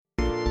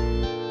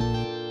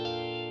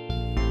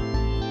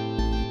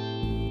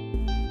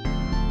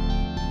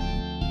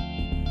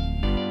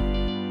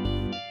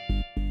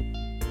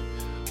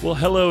Well,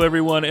 hello,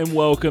 everyone, and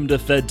welcome to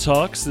Thed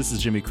Talks. This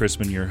is Jimmy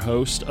Crispin, your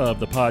host of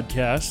the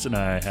podcast, and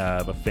I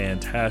have a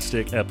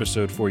fantastic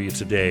episode for you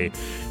today.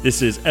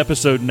 This is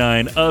episode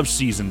 9 of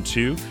season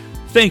 2.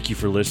 Thank you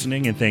for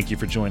listening, and thank you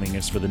for joining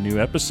us for the new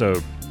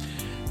episode.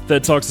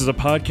 Thed Talks is a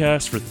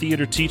podcast for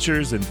theater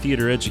teachers and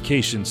theater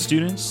education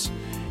students.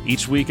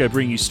 Each week, I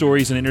bring you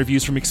stories and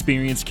interviews from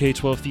experienced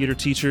K-12 theater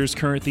teachers,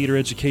 current theater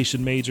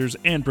education majors,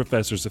 and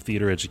professors of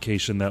theater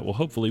education that will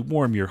hopefully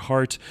warm your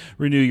heart,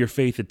 renew your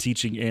faith in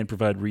teaching, and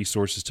provide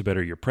resources to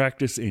better your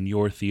practice in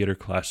your theater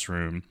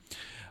classroom.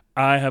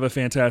 I have a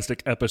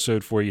fantastic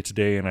episode for you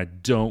today, and I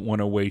don't want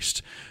to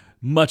waste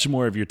much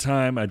more of your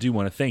time. I do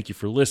want to thank you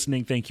for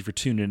listening. Thank you for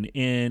tuning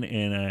in,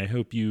 and I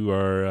hope you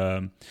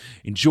are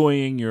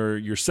enjoying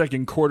your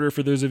second quarter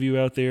for those of you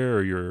out there,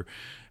 or you're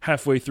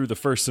halfway through the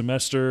first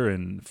semester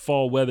and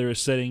fall weather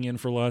is setting in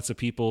for lots of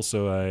people.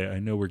 So I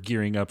know we're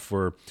gearing up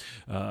for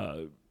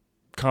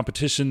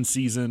competition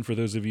season for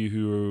those of you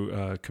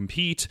who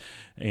compete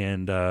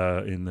and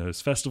in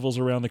those festivals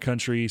around the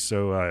country.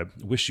 So I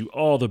wish you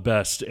all the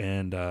best,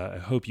 and I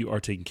hope you are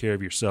taking care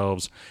of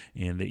yourselves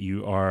and that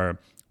you are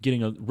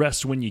getting a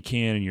rest when you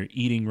can, and you're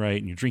eating right,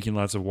 and you're drinking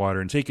lots of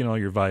water and taking all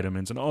your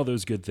vitamins and all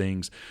those good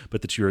things,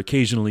 but that you're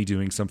occasionally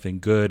doing something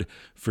good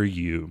for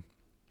you.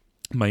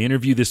 My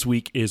interview this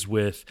week is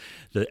with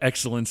the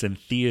Excellence in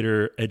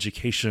Theater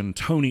Education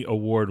Tony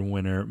Award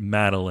winner,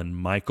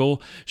 Madeline Michel.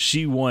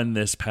 She won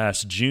this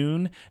past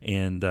June,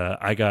 and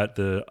I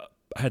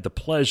had the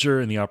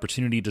pleasure and the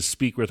opportunity to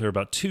speak with her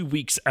about 2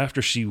 weeks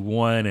after she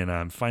won, and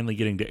I'm finally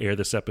getting to air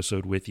this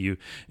episode with you,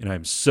 and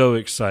I'm so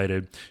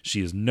excited.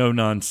 She is no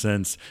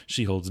nonsense.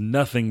 She holds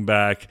nothing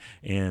back,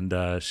 and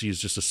she is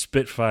just a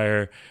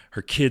spitfire.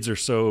 Her kids are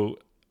so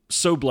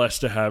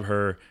blessed to have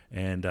her,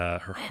 and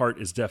her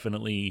heart is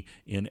definitely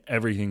in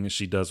everything that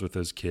she does with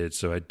those kids.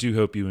 So I do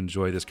hope you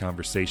enjoy this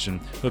conversation.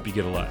 Hope you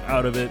get a lot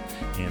out of it,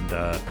 and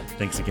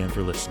thanks again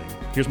for listening.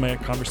 Here's my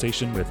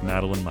conversation with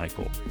Madeline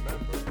Michel.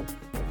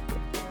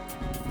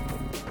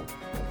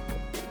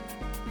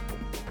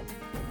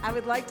 I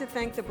would like to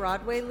thank the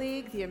Broadway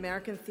League, the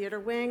American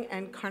Theater Wing,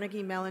 and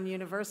Carnegie Mellon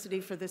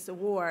University for this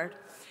award.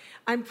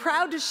 I'm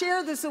proud to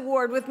share this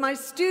award with my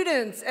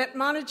students at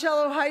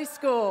Monticello High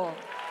School.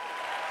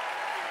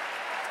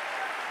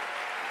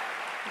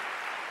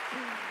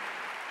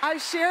 I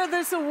share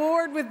this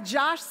award with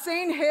Josh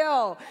St.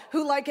 Hill,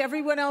 who, like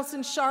everyone else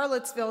in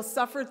Charlottesville,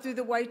 suffered through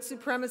the white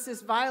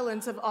supremacist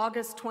violence of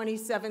August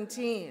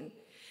 2017.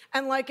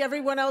 And like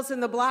everyone else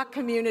in the Black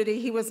community,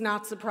 he was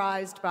not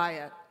surprised by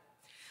it.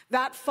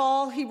 That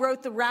fall, he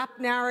wrote the rap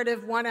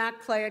narrative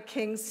one-act play A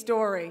King's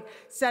Story,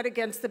 set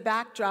against the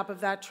backdrop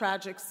of that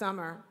tragic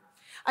summer.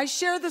 I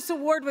share this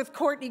award with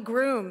Courtney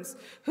Grooms,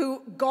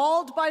 who,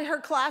 galled by her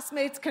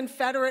classmates'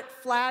 Confederate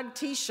flag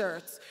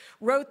t-shirts,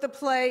 wrote the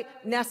play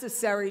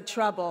Necessary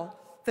Trouble,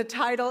 the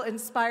title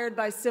inspired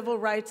by civil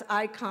rights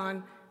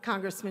icon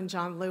Congressman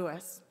John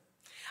Lewis.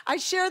 I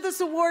share this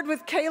award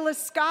with Kayla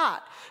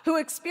Scott, who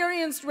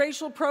experienced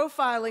racial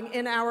profiling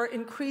in our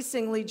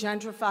increasingly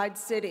gentrified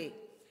city.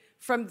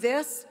 From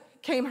this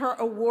came her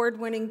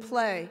award-winning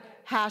play,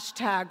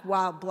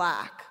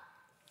 #WildBlack.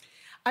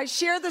 I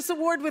share this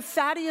award with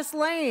Thaddeus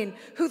Lane,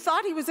 who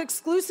thought he was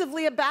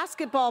exclusively a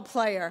basketball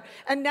player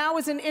and now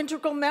is an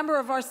integral member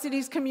of our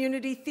city's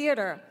community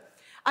theater.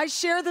 I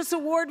share this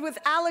award with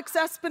Alex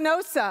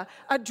Espinosa,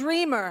 a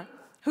dreamer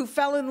who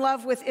fell in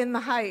love with In the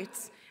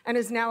Heights and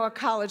is now a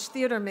college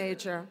theater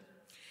major.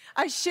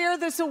 I share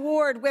this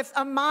award with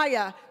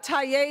Amaya,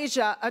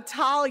 Tayasia,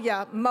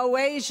 Atalia,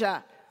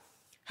 Moasia,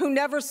 who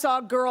never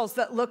saw girls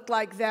that looked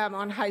like them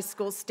on high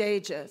school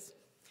stages,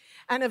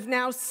 and have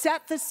now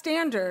set the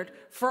standard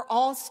for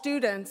all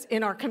students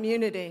in our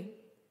community.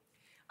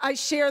 I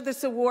share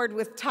this award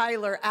with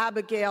Tyler,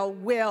 Abigail,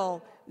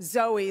 Will,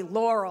 Zoe,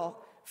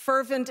 Laurel,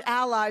 fervent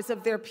allies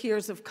of their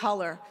peers of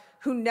color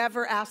who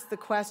never ask the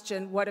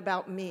question, what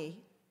about me?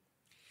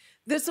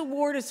 This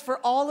award is for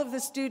all of the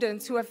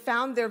students who have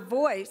found their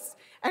voice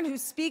and who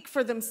speak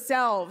for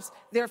themselves,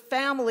 their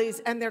families,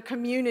 and their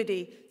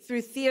community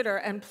through theater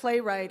and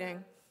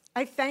playwriting.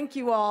 I thank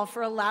you all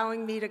for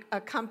allowing me to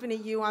accompany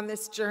you on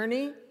this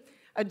journey,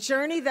 a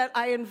journey that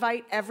I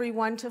invite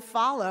everyone to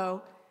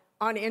follow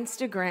on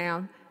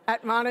Instagram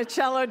at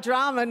Monticello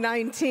Drama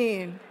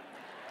 19.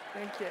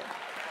 Thank you.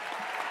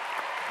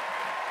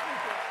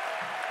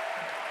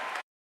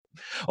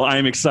 Well, I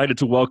am excited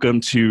to welcome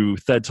to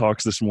Thed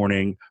Talks this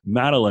morning,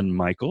 Madeline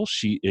Michel.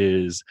 She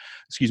is,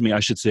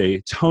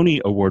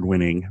 Tony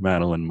Award-winning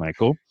Madeline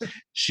Michel.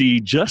 She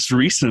just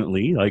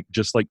recently,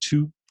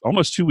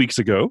 almost 2 weeks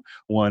ago,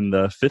 won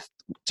the 5th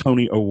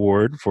Tony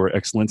Award for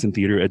Excellence in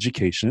Theater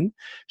Education.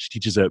 She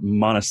teaches at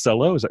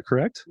Monticello, is that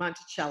correct?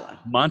 Monticello.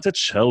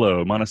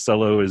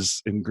 Monticello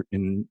is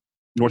in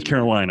North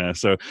Carolina.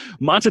 So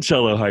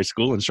Monticello High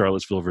School in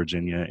Charlottesville,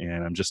 Virginia.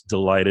 And I'm just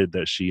delighted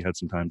that she had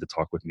some time to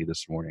talk with me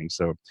this morning.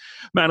 So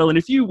Madeline,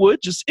 if you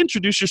would just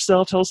introduce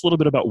yourself, tell us a little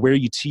bit about where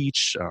you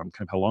teach, kind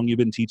of how long you've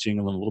been teaching,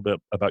 and a little bit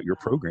about your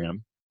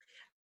program.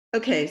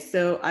 Okay,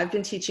 so I've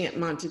been teaching at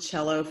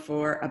Monticello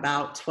for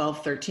about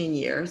 12, 13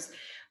 years.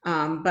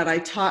 But I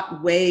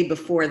taught way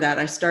before that.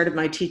 I started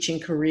my teaching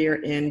career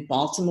in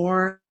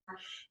Baltimore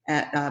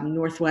at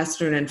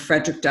Northwestern and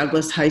Frederick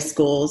Douglass high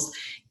schools.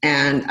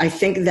 And I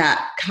think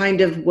that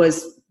kind of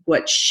was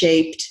what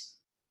shaped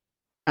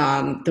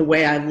the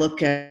way I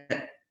look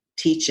at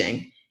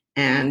teaching.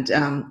 And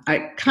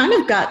I kind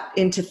of got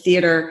into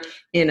theater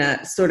in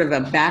a sort of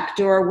a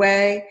backdoor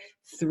way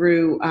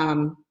through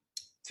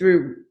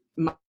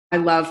my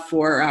love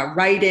for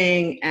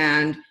writing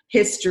and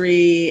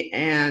history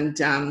and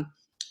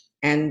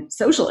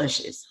social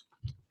issues.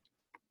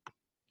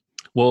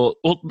 Well,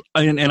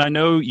 and I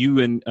know you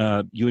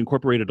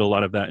incorporated a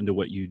lot of that into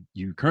what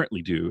you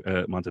currently do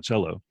at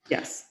Monticello.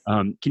 Yes.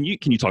 Can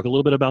you talk a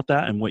little bit about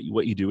that and what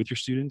you do with your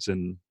students,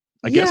 and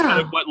I guess kind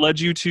of what led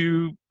you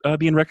to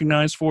being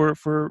recognized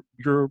for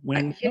your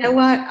win? You know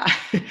what?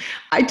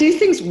 I do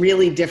things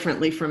really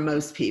differently from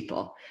most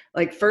people.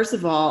 Like, first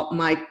of all,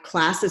 my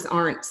classes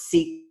aren't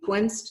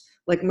sequenced.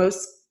 Like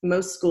most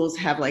schools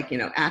have, like,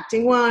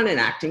 acting 1 and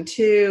acting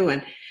 2,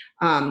 and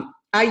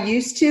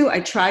I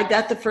tried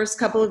that the first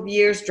couple of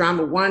years,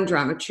 drama 1,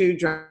 drama 2,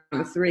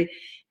 drama 3.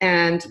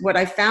 And what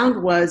I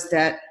found was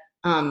that,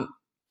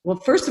 well,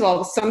 first of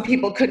all, some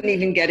people couldn't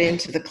even get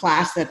into the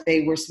class that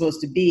they were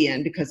supposed to be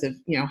in because of,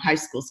 high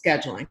school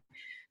scheduling.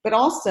 But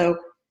also,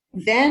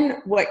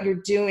 then what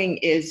you're doing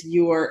is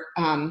you're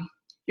kind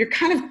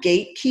of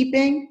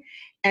gatekeeping,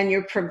 and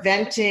you're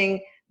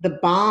preventing the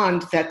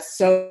bond that's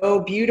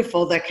so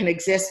beautiful that can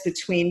exist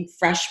between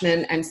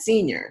freshmen and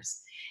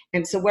seniors.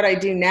 And so what I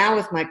do now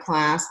with my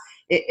class,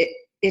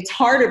 it's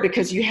harder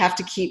because you have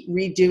to keep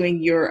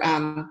redoing your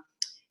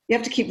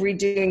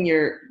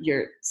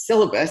your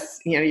syllabus,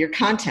 your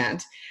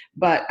content.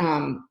 But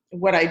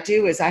what I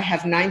do is I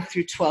have 9th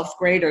through 12th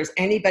graders,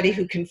 anybody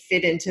who can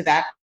fit into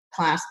that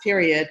class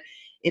period.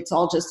 It's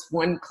all just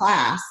one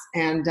class,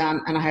 and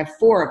I have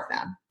 4 of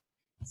them.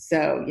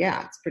 So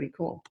yeah, it's pretty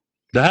cool.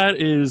 That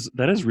is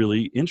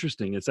really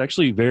interesting. It's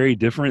actually very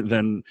different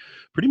than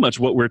pretty much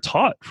what we're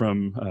taught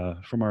from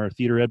our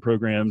theater ed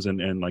programs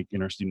and like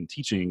in our student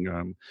teaching.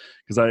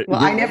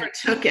 I never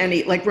took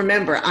any. Like,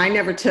 remember, I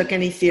never took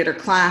any theater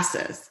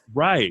classes.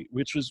 Right,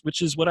 which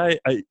is what I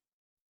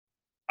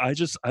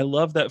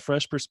love that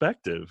fresh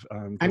perspective.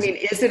 I mean,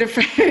 is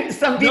it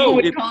some people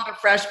would call it a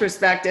fresh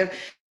perspective.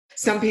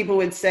 Some people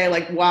would say,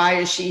 like, why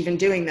is she even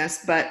doing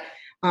this? But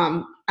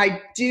I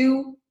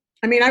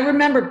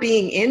remember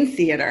being in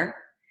theater,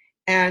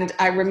 and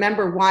I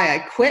remember why I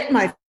quit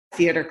my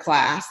theater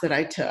class that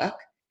I took,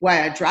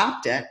 why I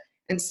dropped it.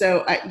 And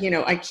so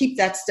I keep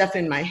that stuff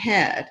in my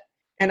head.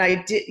 And I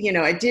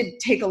did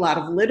take a lot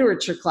of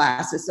literature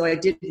classes, so I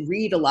did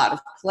read a lot of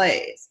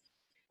plays.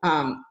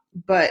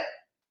 But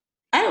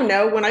I don't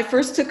know, when I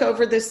first took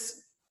over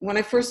this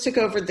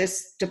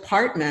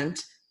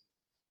department,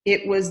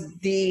 it was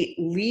the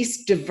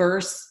least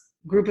diverse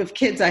group of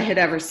kids I had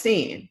ever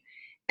seen.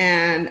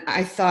 And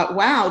I thought,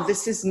 wow,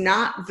 this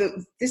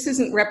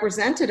isn't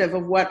representative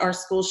of what our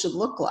school should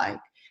look like.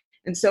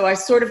 And so I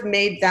sort of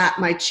made that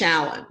my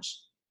challenge.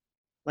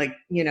 Like,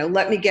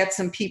 let me get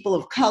some people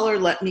of color,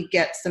 let me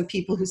get some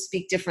people who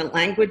speak different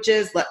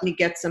languages, let me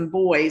get some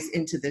boys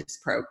into this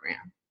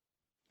program.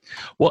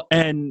 Well,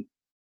 and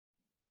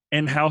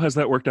how has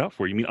that worked out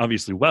for you? I mean,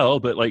 obviously well,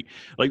 but like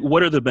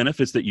what are the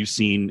benefits that you've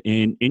seen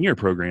in your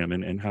program,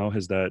 and how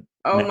has that?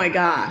 Oh my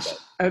gosh.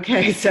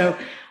 Okay. So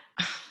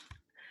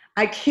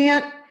I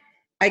can't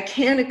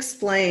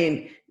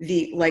explain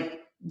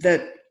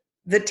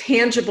the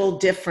tangible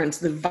difference,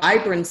 the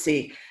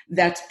vibrancy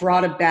that's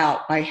brought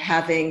about by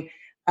having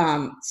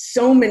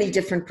so many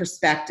different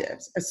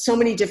perspectives, so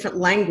many different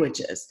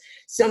languages,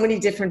 so many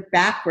different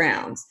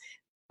backgrounds.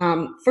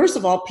 First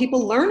of all,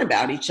 people learn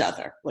about each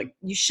other. Like,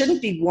 you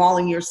shouldn't be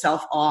walling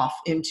yourself off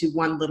into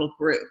one little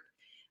group.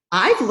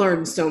 I've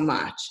learned so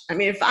much. I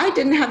mean, if I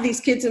didn't have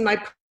these kids in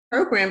my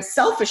program,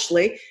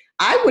 selfishly,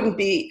 I wouldn't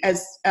be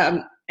as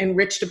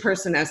enriched a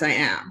person as I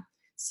am.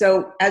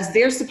 So as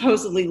they're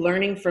supposedly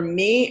learning from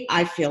me,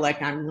 I feel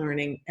like I'm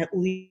learning at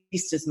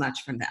least as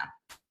much from them.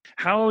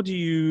 How do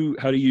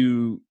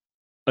you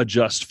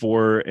adjust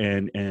for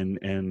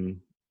and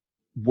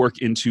work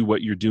into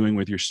what you're doing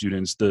with your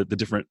students, the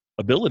different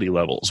ability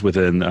levels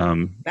within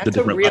That's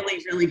a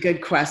really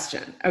good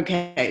question.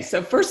 Okay,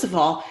 so first of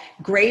all,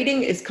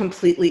 grading is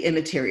completely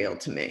immaterial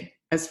to me.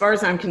 As far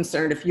as I'm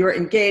concerned, if you're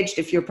engaged,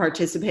 if you're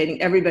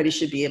participating, everybody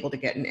should be able to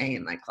get an A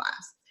in my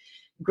class.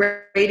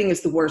 Grading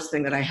is the worst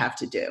thing that I have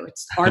to do.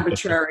 It's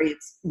arbitrary.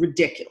 It's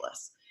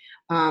ridiculous.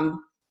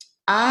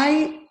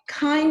 I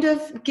kind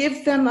of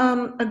give them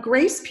a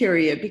grace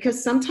period,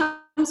 because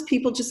sometimes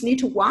people just need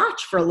to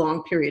watch for a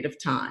long period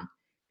of time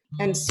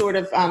and sort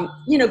of,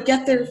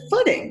 get their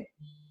footing.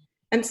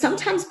 And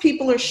sometimes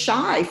people are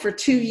shy for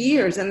 2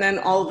 years and then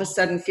all of a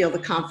sudden feel the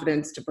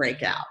confidence to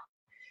break out.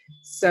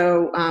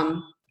 So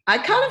I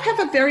kind of have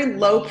a very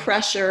low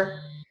pressure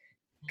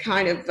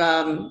kind of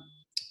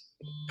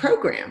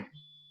program.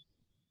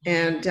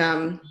 And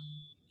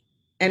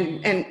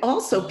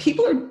also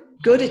people are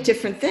good at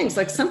different things.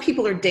 Like, some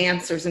people are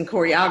dancers and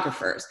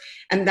choreographers,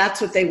 and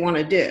that's what they want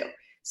to do.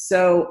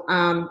 So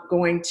I'm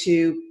going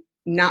to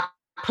not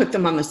put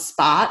them on the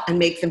spot and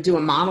make them do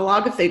a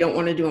monologue if they don't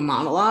want to do a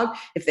monologue.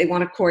 If they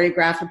want to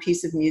choreograph a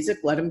piece of music,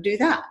 let them do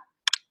that.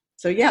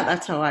 So yeah,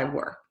 that's how I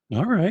work.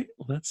 All right.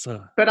 Well, that's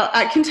But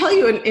I can tell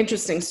you an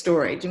interesting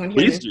story. Do you want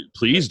to hear?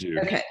 Please do.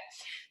 Okay.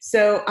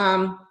 So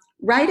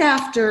right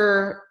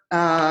after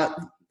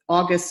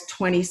August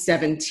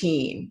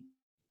 2017,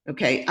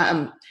 okay,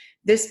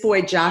 this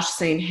boy, Josh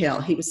St.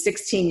 Hill, he was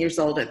 16 years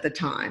old at the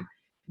time.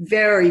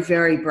 Very,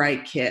 very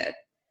bright kid.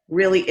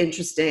 Really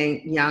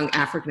interesting young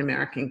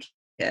African-American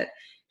kid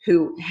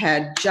who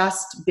had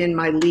just been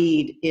my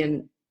lead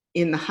in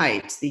the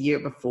Heights the year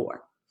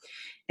before.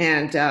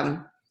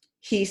 And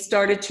he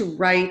started to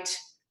write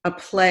a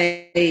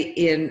play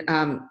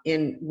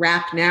in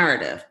rap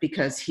narrative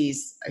because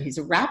he's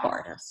a rap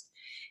artist.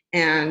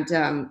 And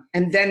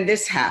then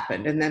this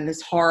happened, and then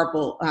this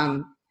horrible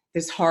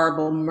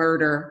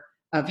murder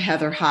of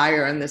Heather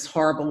Heyer and this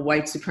horrible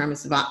white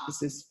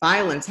supremacist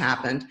violence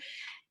happened.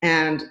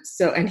 And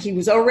he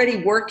was already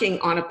working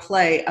on a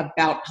play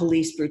about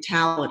police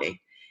brutality.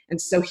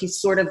 And so he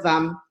sort of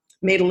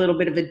made a little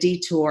bit of a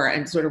detour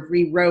and sort of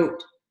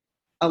rewrote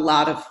a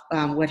lot of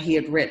what he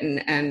had written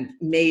and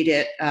made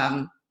it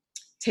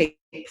take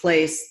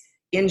place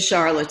in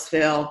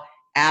Charlottesville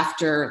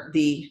after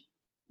the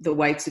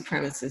white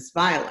supremacist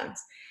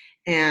violence.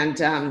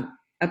 And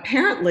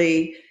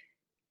apparently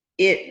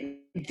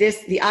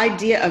the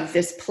idea of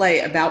this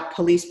play about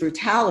police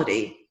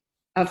brutality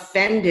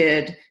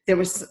offended. There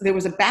was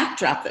a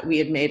backdrop that we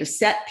had made, a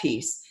set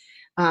piece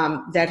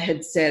that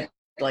had said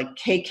like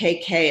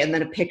KKK and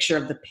then a picture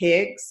of the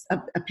pigs,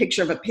 a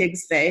picture of a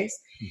pig's face.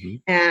 Mm-hmm.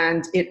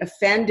 And it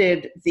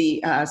offended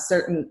the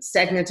certain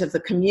segment of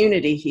the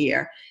community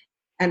here.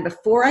 And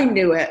before I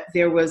knew it,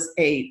 there was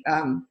a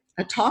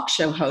talk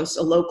show host,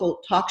 a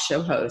local talk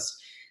show host,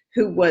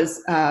 who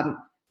was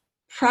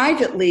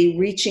privately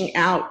reaching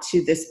out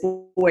to this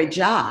boy,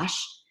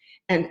 Josh,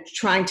 and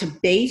trying to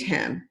bait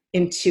him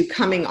into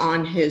coming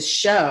on his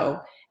show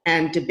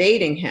and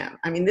debating him.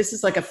 I mean, this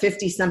is like a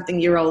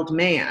 50-something-year-old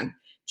man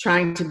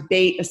trying to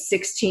bait a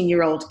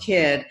 16-year-old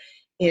kid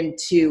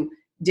into,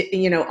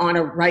 on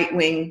a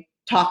right-wing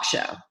talk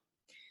show.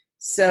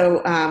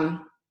 So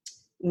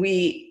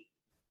we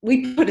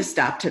put a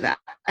stop to that.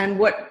 And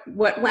what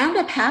wound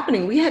up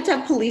happening, we had to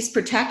have police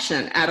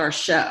protection at our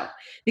show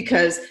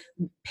because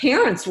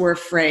parents were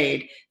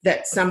afraid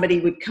that somebody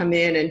would come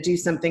in and do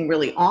something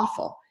really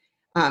awful.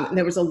 And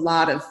there was a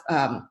lot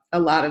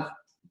of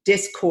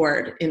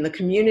discord in the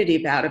community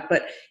about it,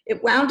 but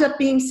it wound up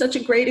being such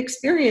a great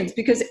experience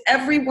because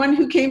everyone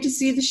who came to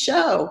see the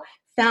show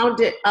found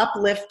it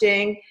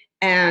uplifting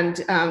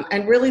and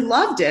really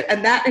loved it.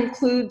 And that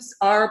includes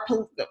our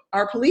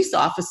police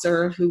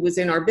officer who was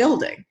in our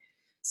building.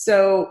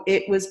 So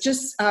it was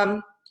just,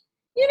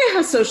 you know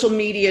how social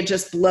media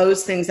just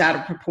blows things out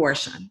of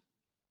proportion.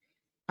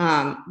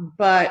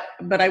 But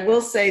I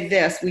will say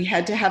this, we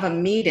had to have a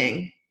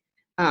meeting.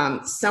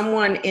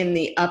 Someone in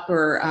the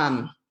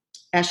upper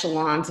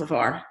echelons of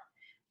our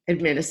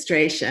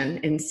administration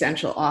in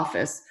central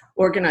office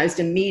organized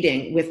a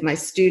meeting with my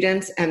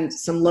students and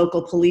some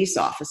local police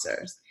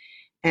officers.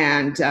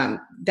 And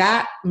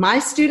my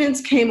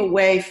students came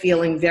away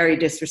feeling very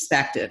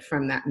disrespected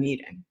from that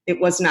meeting. It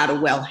was not a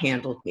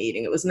well-handled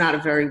meeting. It was not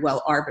a very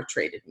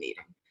well-arbitrated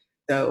meeting.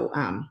 So,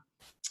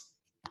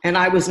 and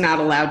I was not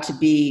allowed to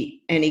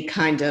be any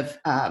kind of,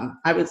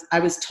 I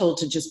was told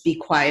to just be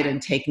quiet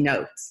and take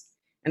notes.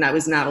 And I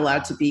was not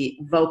allowed to be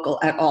vocal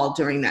at all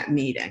during that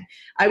meeting.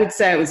 I would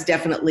say I was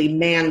definitely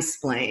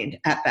mansplained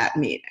at that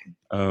meeting.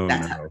 Oh,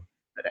 That's no. how I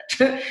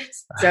put it.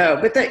 So,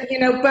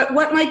 but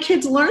what my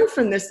kids learned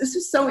from this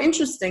is so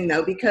interesting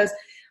though, because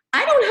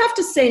I don't have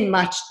to say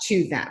much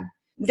to them.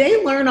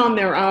 They learn on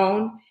their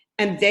own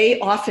and they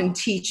often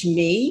teach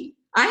me.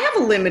 I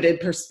have a limited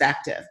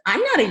perspective.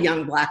 I'm not a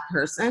young Black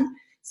person.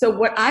 So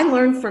what I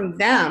learned from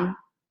them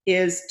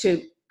is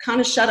to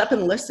kind of shut up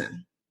and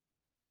listen.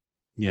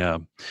 Yeah.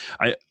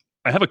 I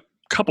have a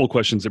couple of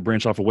questions that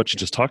branch off of what you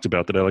just talked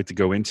about that I like to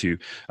go into.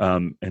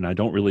 And I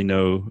don't really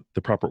know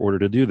the proper order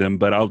to do them,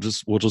 but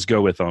we'll just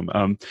go with them.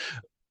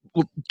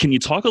 Can you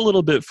talk a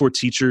little bit for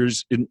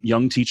teachers,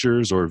 young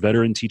teachers or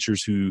veteran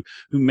teachers who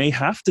may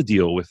have to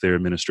deal with their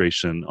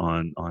administration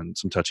on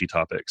some touchy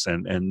topics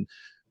and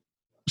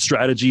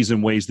strategies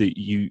and ways that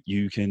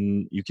you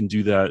can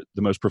do that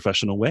the most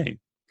professional way?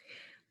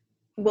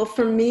 Well,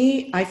 for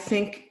me, I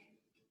think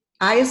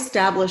I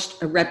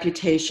established a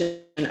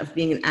reputation of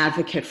being an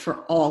advocate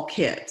for all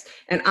kids.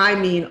 And I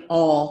mean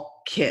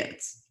all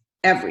kids,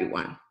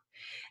 everyone.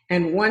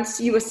 And once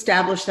you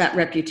establish that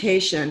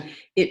reputation,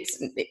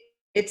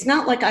 it's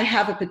not like I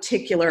have a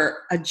particular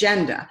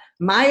agenda.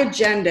 My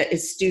agenda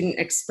is student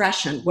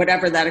expression,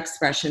 whatever that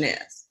expression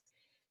is.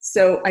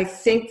 So I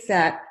think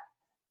that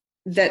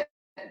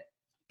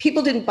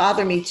people didn't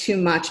bother me too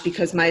much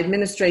because my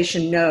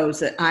administration knows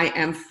that I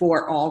am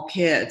for all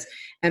kids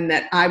and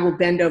that I will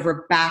bend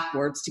over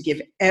backwards to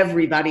give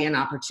everybody an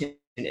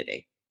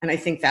opportunity. And I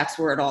think that's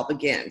where it all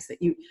begins,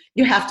 that you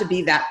have to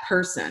be that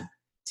person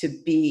to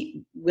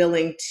be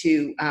willing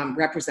to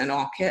represent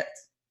all kids.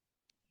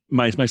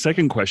 My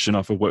second question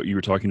off of what you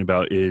were talking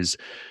about is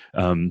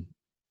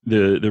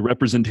the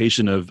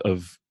representation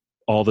of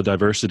all the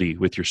diversity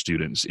with your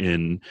students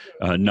in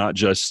not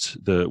just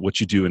what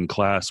you do in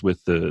class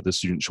with the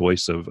student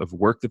choice of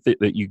work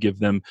that you give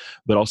them,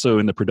 but also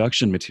in the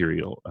production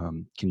material.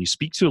 Can you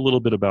speak to a little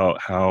bit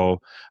about how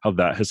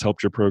that has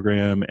helped your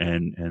program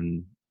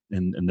and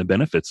the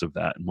benefits of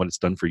that and what it's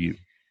done for you?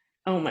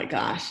 Oh my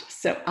gosh.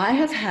 So I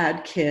have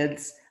had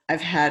kids,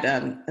 I've had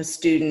a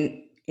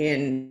student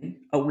in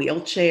a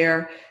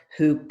wheelchair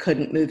who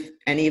couldn't move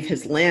any of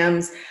his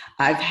limbs.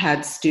 I've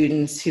had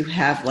students who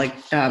have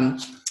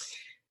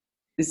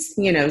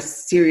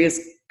serious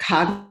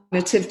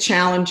cognitive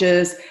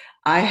challenges.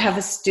 I have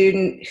a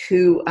student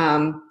who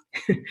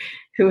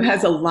who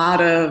has a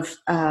lot of,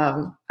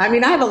 I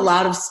have a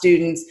lot of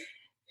students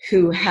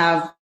who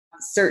have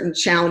certain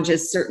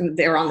challenges,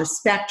 they're on the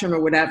spectrum or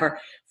whatever.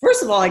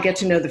 First of all, I get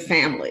to know the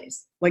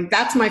families. Like,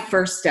 that's my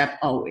first step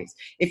always.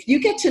 If you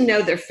get to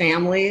know their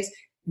families,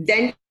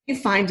 then you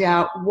find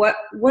out what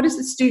is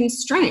the student's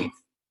strength.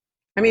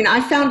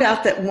 I found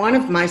out that one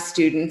of my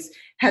students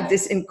had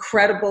this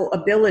incredible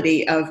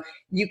ability of,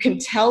 you can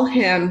tell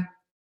him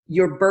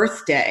your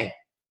birthday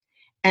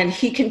and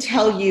he can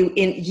tell you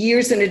in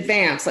years in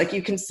advance. Like,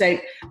 you can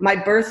say, my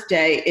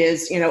birthday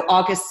is,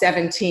 August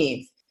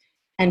 17th.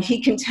 And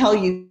he can tell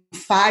you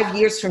 5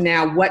 years from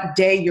now what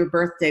day your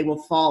birthday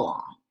will fall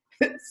on.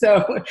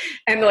 So,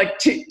 and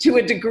to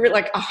a degree,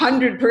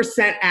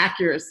 100%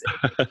 accuracy.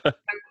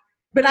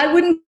 But I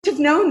wouldn't have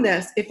known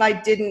this if I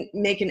didn't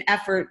make an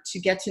effort to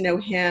get to know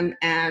him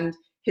and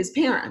his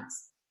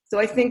parents. So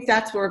I think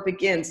that's where it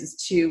begins, is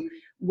to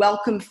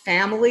welcome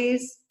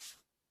families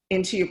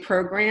into your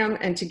program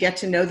and to get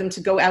to know them, to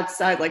go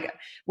outside. Like,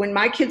 when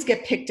my kids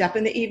get picked up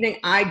in the evening,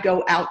 I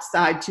go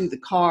outside to the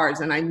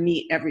cars and I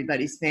meet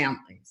everybody's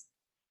families.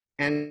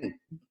 And,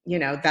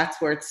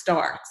 that's where it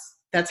starts.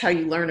 That's how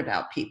you learn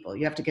about people.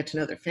 You have to get to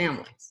know their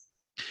families.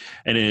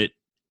 And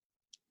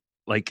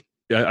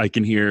I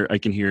can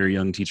hear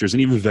young teachers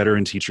and even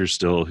veteran teachers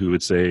still who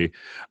would say,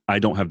 I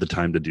don't have the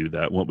time to do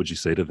that. What would you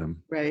say to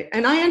them? Right.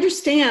 And I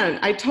understand.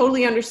 I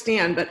totally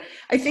understand. But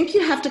I think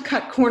you have to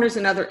cut corners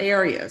in other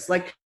areas.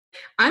 Like,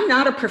 I'm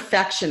not a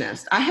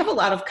perfectionist. I have a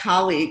lot of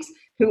colleagues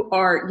who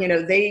are,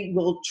 they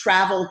will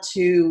travel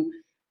to,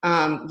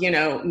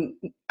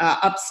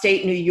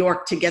 upstate New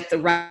York to get the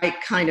right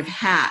kind of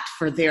hat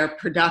for their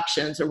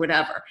productions or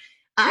whatever.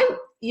 I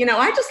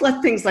just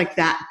let things like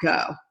that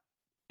go.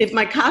 If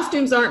my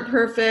costumes aren't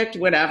perfect,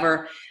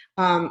 whatever,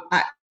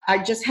 I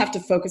just have to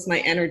focus my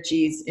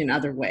energies in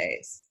other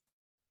ways.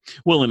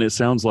 Well, and it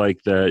sounds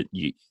like that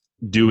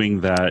doing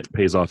that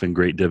pays off in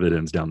great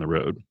dividends down the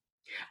road.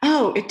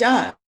 Oh, it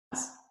does.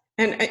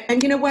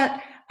 And you know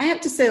what? I have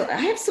to say,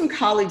 I have some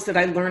colleagues that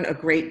I learn a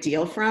great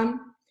deal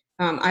from.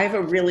 I have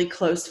a really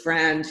close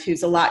friend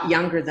who's a lot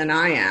younger than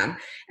I am,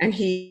 and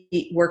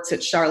he works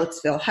at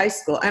Charlottesville High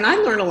School. And I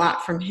learn a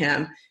lot from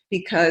him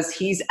because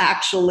he's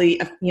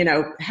actually,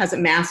 has a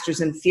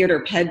master's in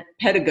theater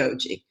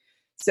pedagogy.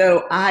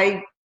 So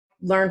I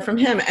learned from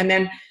him. And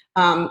then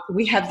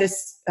we have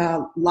this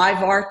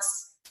live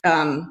arts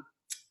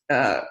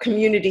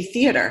community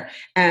theater,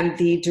 and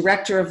the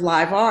director of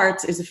live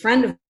arts is a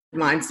friend of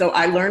mine. So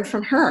I learned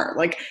from her.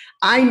 Like,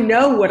 I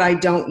know what I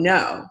don't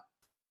know.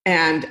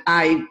 And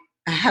I'm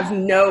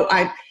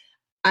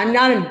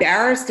not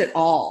embarrassed at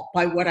all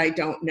by what I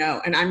don't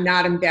know. And I'm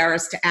not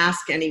embarrassed to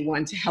ask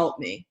anyone to help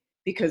me,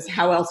 because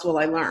how else will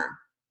I learn?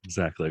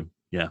 Exactly.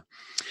 Yeah.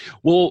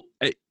 Well,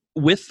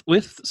 with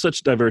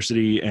such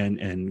diversity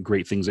and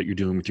great things that you're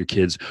doing with your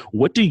kids,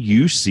 what do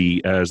you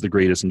see as the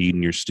greatest need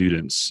in your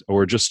students,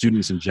 or just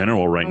students in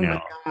general right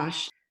now? Oh my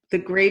gosh. The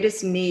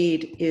greatest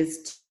need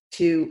is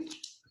to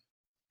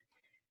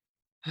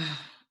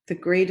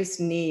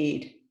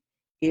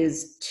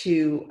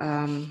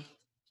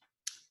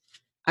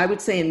I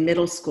would say in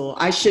middle school.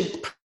 I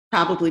should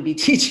probably be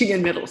teaching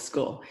in middle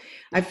school.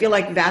 I feel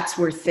like that's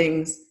where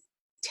things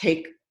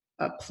take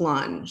a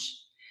plunge,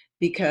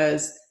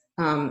 because,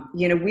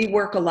 we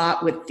work a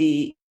lot with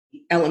the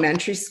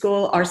elementary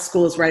school. Our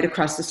school is right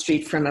across the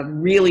street from a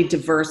really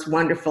diverse,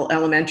 wonderful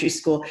elementary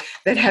school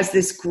that has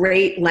this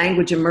great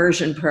language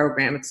immersion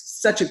program.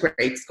 It's such a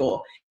great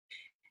school.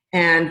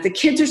 And the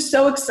kids are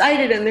so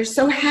excited and they're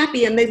so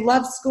happy and they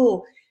love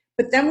school.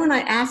 But then when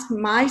I ask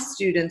my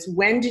students,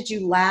 when did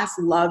you last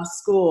love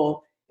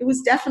school? It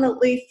was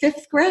definitely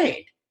 5th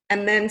grade.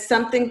 And then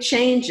something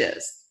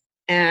changes.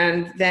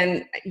 And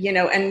then,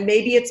 and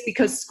maybe it's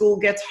because school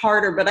gets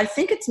harder, but I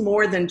think it's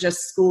more than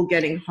just school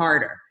getting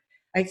harder.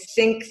 I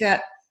think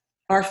that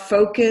our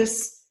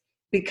focus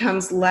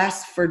becomes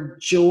less for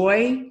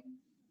joy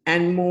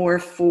and more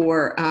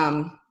for,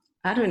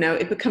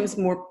 it becomes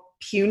more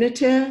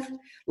punitive,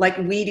 like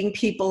weeding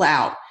people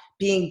out,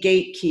 being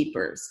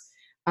gatekeepers.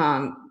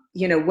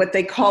 What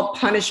they call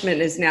punishment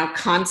is now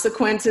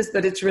consequences,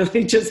 but it's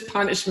really just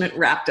punishment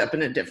wrapped up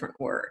in a different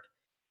word.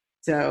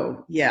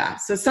 So, yeah.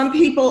 So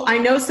I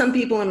know some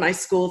people in my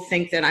school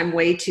think that I'm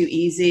way too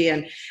easy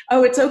and,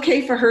 oh, it's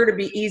okay for her to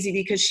be easy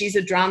because she's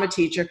a drama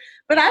teacher.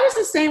 But I was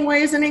the same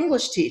way as an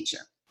English teacher.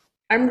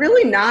 I'm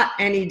really not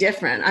any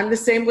different. I'm the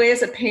same way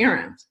as a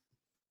parent.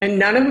 And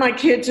none of my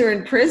kids are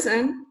in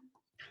prison.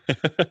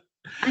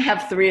 I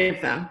have 3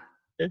 of them.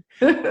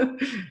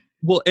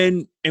 Well,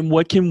 and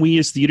what can we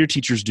as theater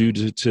teachers do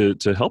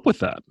to help with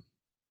that?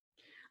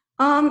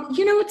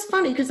 It's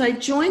funny because I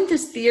joined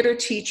this theater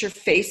teacher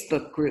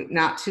Facebook group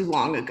not too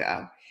long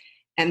ago.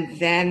 And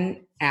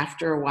then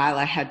after a while,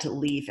 I had to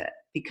leave it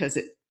because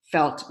it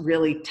felt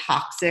really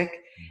toxic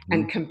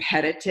and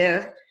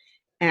competitive.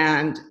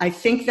 And I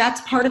think that's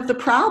part of the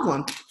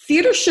problem.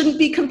 Theater shouldn't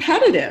be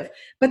competitive,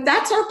 but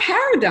that's our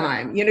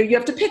paradigm. You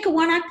have to pick a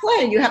one-act play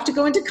and you have to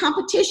go into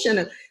competition.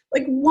 And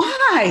like,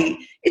 why?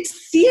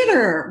 It's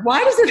theater.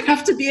 Why does it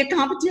have to be a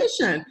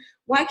competition?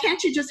 Why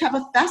can't you just have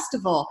a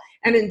festival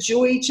and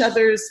enjoy each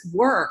other's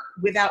work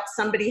without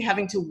somebody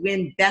having to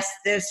win best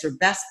this or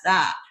best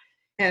that?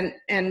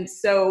 And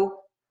so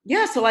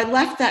I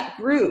left that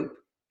group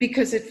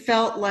because it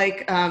felt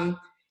like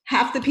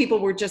half the people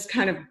were just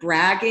kind of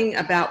bragging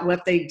about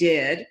what they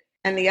did,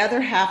 and the other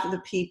half of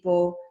the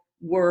people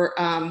were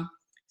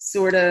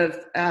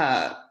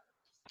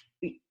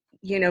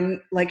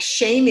like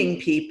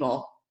shaming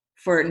people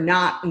for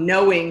not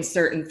knowing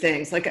certain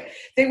things. Like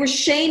they were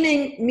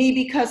shaming me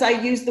because I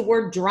used the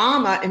word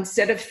drama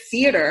instead of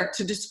theater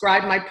to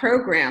describe my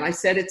program. I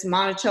said it's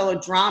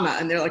Monticello drama.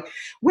 And they're like,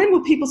 when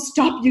will people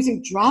stop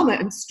using drama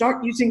and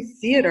start using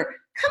theater?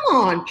 Come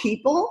on,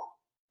 people.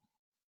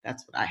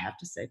 That's what I have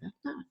to say about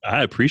that.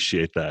 I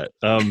appreciate that.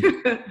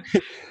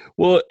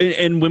 Well,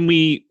 and when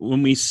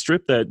we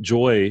strip that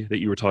joy that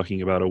you were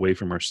talking about away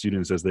from our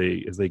students as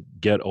they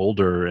get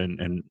older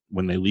and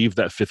when they leave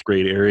that 5th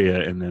grade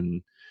area, and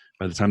then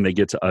by the time they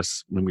get to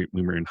us when we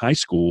were in high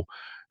school,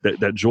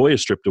 that joy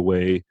is stripped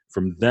away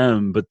from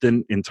them. But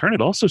then in turn,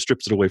 it also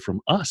strips it away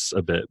from us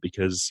a bit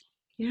because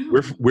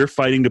we're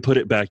fighting to put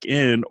it back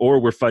in, or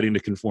we're fighting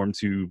to conform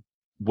to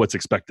what's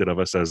expected of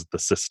us as the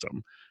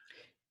system.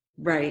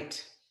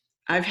 Right.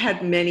 I've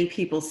had many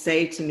people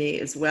say to me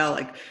as well,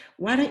 like,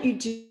 why don't you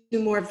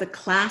do more of the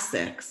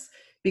classics?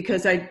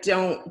 Because I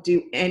don't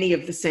do any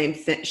of the same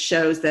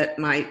shows that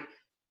my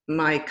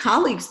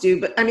colleagues do,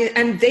 but I mean,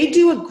 and they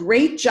do a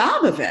great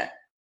job of it.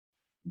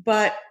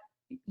 But,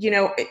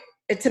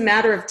 it's a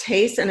matter of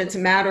taste, and it's a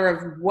matter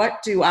of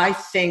what do I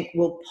think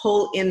will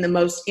pull in the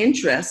most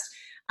interest.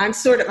 I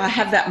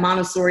have that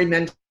Montessori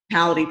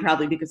mentality,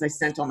 probably because I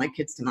sent all my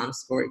kids to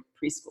Montessori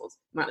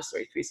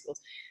preschools.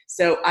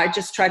 So I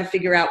just try to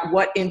figure out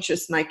what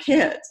interests my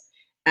kids.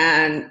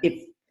 And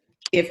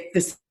if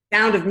the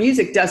sound of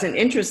music doesn't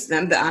interest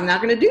them, then I'm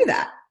not going to do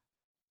that.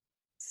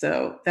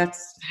 So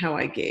that's how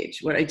I gauge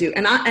what I do.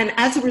 And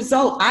as a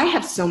result, I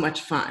have so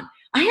much fun.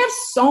 I have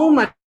so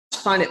much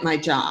fun at my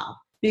job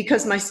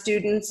because my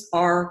students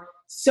are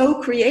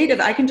so creative.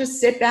 I can just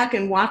sit back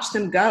and watch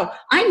them go.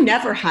 I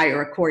never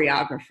hire a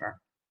choreographer.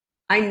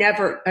 I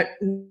never,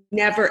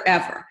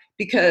 ever,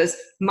 because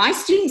my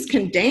students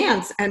can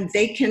dance and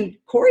they can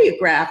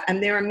choreograph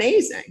and they're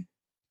amazing.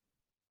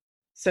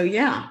 So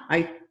yeah,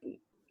 I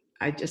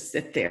just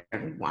sit there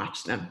and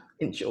watch them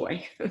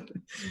enjoy.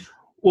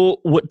 Well,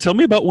 tell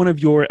me about one of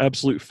your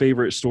absolute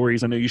favorite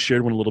stories. I know you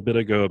shared one a little bit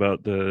ago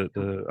about the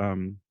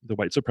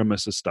white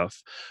supremacist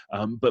stuff,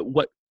 but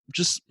what,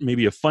 just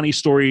maybe a funny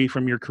story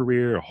from your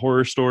career, a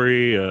horror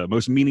story, a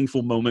most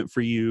meaningful moment for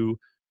you?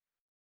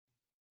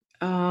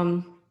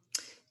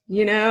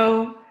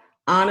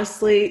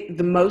 Honestly,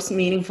 the most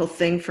meaningful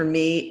thing for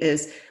me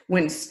is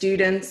when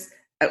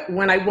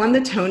I won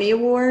the Tony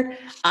Award,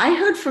 I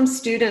heard from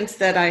students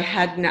that I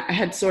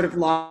had sort of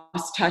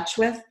lost touch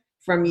with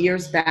from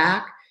years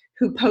back,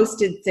 who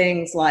posted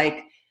things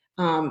like,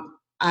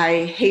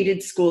 I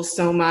hated school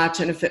so much,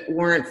 and if it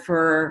weren't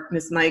for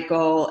Ms.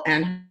 Michel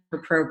and her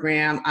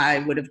program, I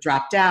would have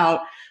dropped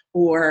out.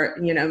 Or,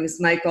 Ms.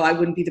 Michel, I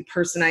wouldn't be the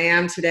person I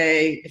am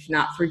today if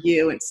not for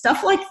you. And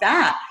stuff like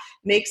that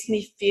makes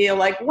me feel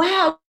like,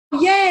 wow,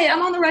 yay,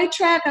 I'm on the right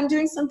track. I'm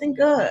doing something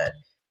good.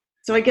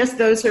 So I guess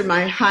those are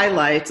my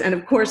highlights. And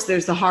of course,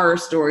 there's the horror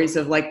stories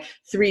of like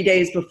 3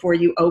 days before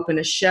you open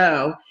a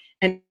show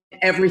and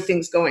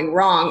everything's going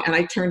wrong. And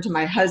I turn to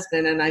my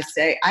husband and I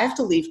say, I have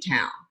to leave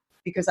town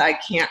because I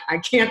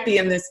can't be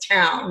in this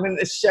town when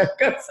this show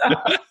goes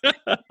up.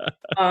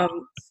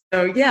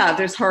 So yeah,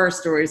 there's horror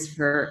stories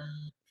for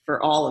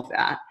all of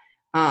that.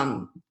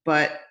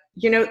 But,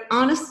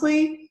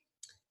 honestly,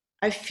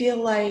 I feel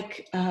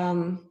like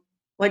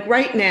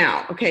right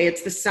now, okay,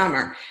 it's the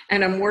summer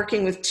and I'm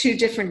working with 2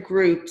 different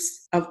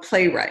groups of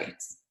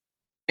playwrights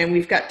and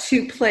we've got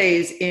 2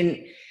 plays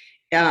in,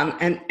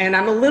 and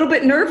I'm a little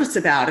bit nervous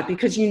about it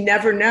because you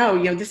never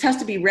know, this has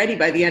to be ready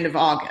by the end of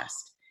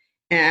August.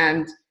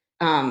 And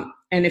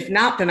if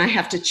not, then I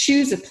have to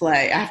choose a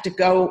play. I have to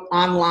go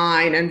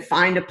online and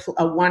find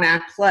a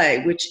one-act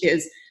play, which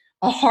is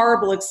a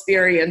horrible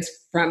experience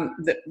from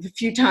the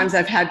few times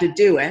I've had to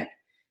do it,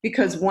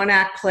 because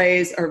one-act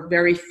plays are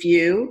very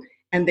few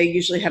and they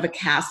usually have a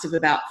cast of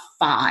about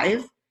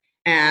 5,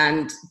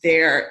 and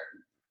they're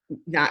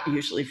not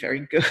usually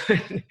very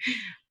good.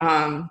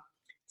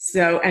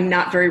 And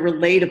not very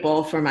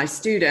relatable for my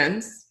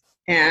students.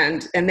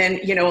 And then,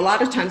 a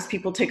lot of times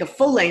people take a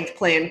full-length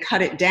play and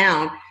cut it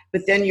down,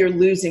 but then you're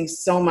losing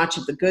so much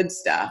of the good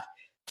stuff.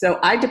 So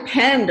I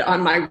depend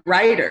on my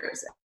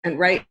writers. And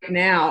right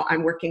now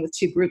I'm working with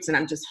 2 groups, and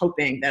I'm just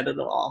hoping that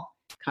it'll all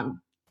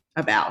come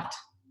about.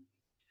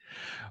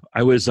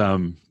 I was,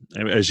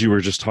 as you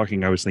were just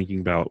talking, I was thinking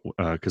about,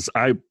 because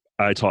I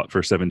taught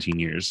for 17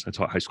 years. I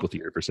taught high school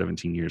theater for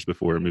 17 years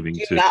before moving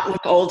to... You do not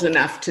look old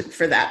enough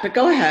for that, but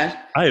go ahead.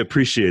 I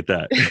appreciate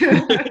that.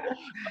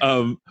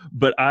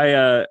 But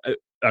I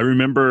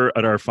remember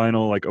at our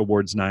final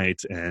awards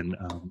night, and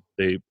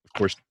they, of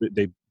course,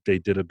 they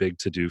did a big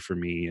to-do for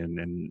me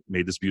and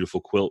made this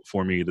beautiful quilt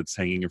for me that's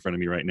hanging in front of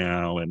me right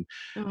now. And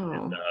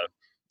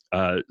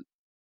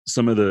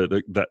some of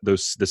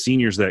the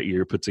seniors that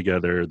year put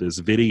together this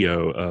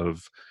video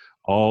of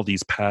all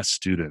these past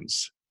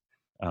students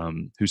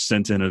who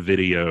sent in a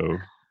video.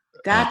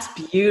 That's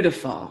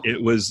beautiful.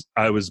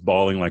 I was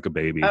bawling like a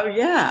baby. Oh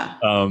yeah.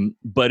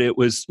 But it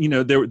was,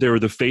 there were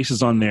the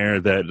faces on there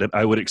that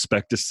I would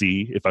expect to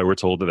see if I were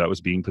told that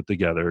was being put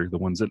together. The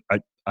ones that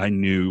I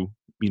knew,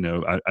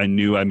 I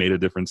knew I made a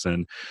difference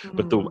in,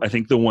 but I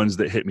think the ones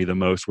that hit me the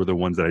most were the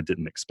ones that I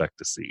didn't expect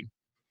to see.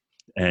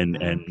 And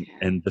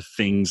the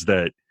things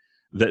that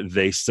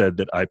they said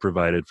that I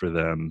provided for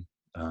them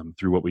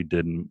through what we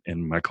did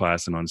in my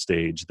class and on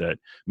stage that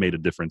made a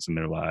difference in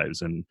their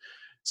lives. And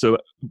so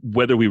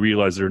whether we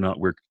realize it or not,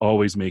 we're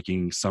always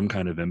making some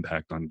kind of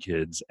impact on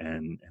kids.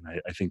 And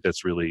I think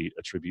that's really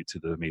a tribute to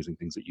the amazing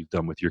things that you've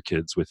done with your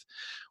kids, with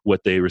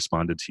what they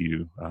responded to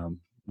you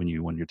when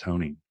you won your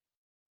Tony.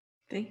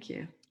 Thank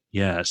you.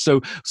 Yeah.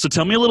 So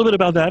tell me a little bit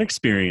about that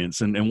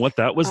experience and what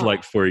that was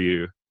like for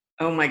you.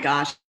 Oh my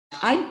gosh.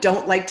 I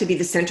don't like to be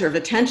the center of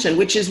attention,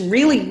 which is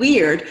really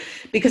weird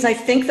because I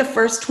think the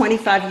first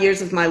 25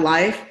 years of my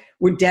life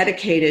were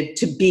dedicated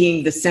to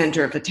being the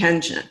center of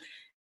attention.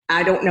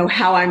 I don't know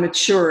how I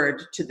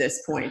matured to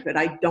this point, but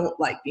I don't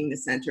like being the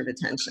center of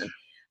attention.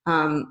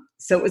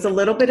 So it was a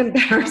little bit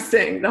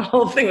embarrassing. The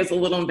whole thing was a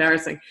little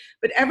embarrassing,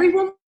 but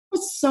everyone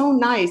was so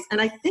nice.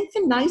 And I think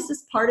the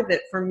nicest part of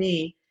it for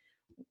me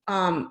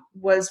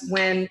was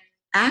when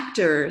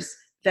actors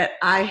that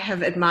I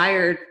have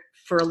admired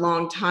for a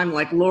long time,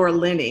 like Laura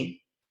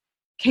Linney,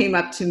 came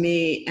up to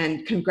me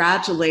and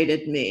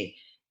congratulated me.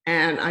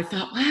 And I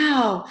thought,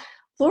 wow,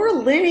 Laura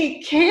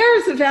Linney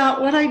cares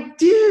about what I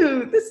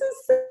do. This is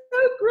so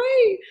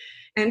great.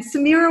 And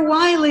Samira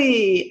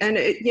Wiley, and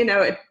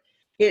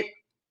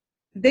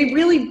they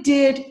really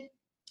did.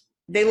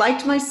 They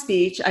liked my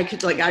speech.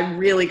 I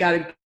really got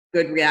a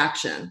good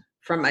reaction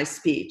from my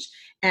speech.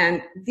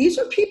 And these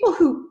were people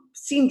who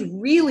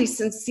seemed really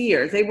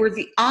sincere. They were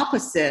the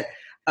opposite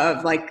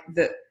of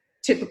the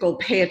typical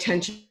pay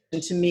attention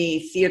to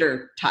me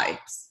theater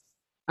types.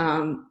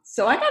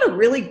 So I got a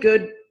really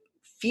good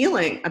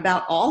feeling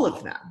about all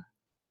of them.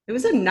 It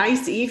was a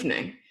nice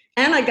evening.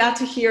 And I got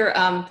to hear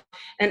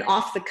an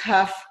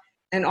off-the-cuff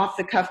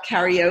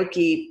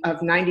karaoke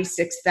of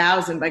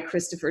 96,000 by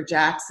Christopher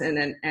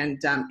Jackson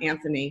and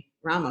Anthony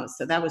Ramos.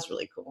 So that was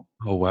really cool.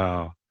 Oh,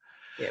 wow.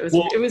 Yeah,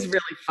 it was really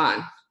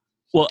fun.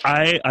 Well,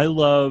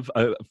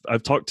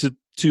 I've talked to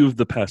 2 of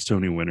the past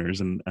Tony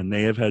winners, and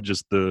they have had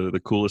just the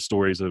coolest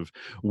stories of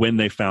when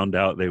they found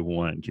out they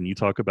won. Can you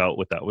talk about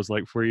what that was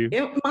like for you?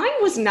 Mine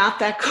was not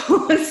that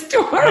cool a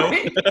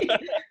story. No.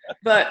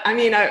 But I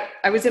mean,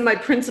 I was in my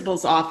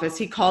principal's office.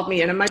 He called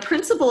me in, and my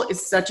principal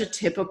is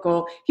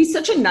he's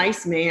such a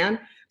nice man,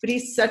 but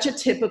he's such a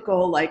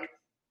typical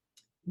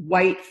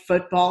white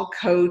football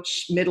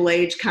coach,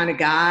 middle-aged kind of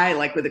guy,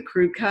 with a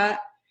crew cut.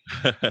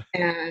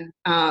 And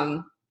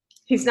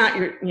he's not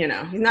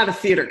he's not a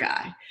theater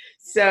guy.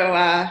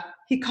 So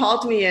he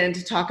called me in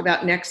to talk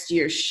about next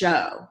year's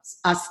show,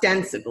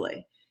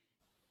 ostensibly.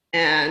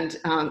 And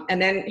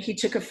then he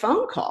took a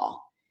phone call.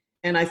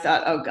 And I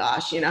thought, oh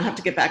gosh, I have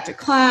to get back to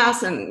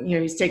class. And,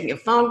 he's taking a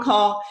phone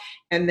call.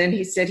 And then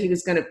he said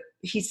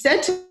he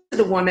said to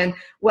the woman,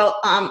 well,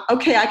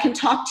 okay, I can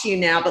talk to you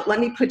now, but let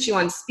me put you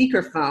on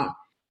speakerphone.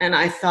 And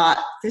I thought,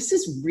 this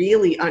is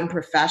really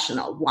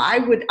unprofessional. I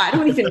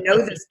don't even know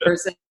this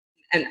person.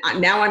 And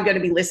now I'm going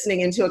to be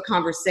listening into a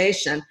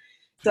conversation.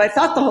 So I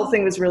thought the whole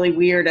thing was really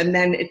weird. And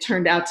then it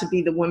turned out to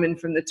be the woman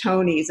from the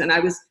Tonys. And I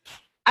was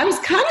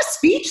kind of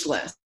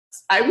speechless.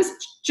 I was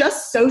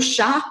just so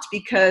shocked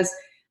because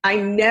I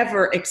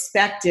never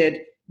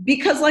expected,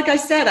 because like I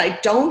said, I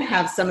don't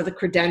have some of the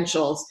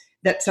credentials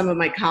that some of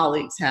my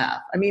colleagues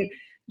have. I mean,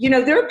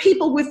 there are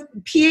people with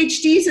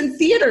PhDs in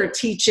theater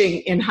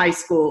teaching in high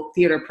school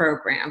theater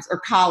programs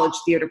or college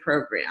theater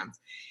programs.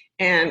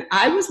 And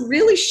I was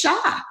really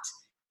shocked.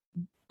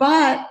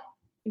 But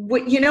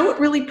what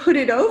really put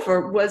it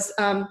over was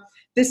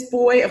this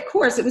boy. Of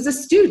course, it was a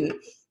student.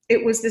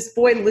 It was this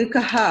boy,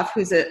 Luca Huff,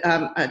 who's a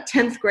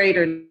 10th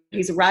grader.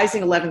 He's a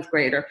rising 11th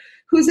grader,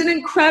 who's an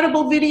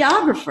incredible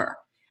videographer.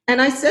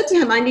 And I said to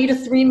him, I need a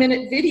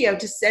 3-minute video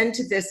to send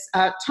to this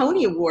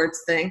Tony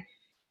Awards thing.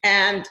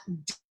 and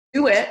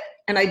do it.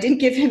 And I didn't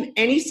give him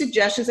any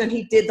suggestions, and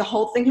he did the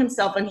whole thing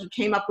himself, and he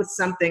came up with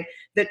something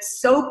that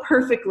so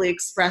perfectly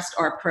expressed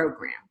our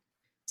program.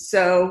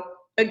 So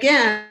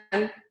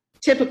again,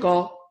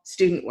 typical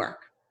student work.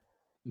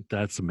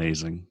 That's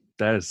amazing.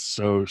 That is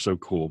so, so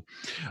cool.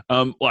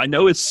 Well, I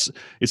know it's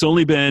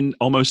only been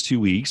almost 2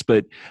 weeks,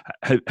 but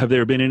have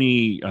there been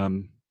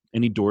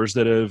any doors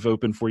that have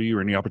opened for you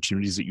or any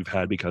opportunities that you've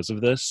had because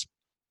of this?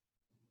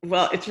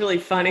 Well, it's really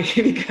funny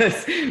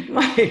because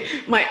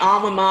my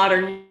alma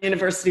mater,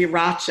 University of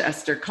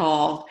Rochester,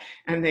 called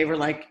and they were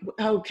like,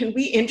 "Oh, can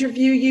we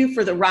interview you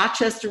for the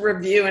Rochester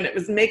Review?" And it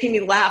was making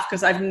me laugh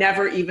because I've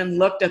never even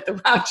looked at the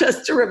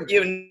Rochester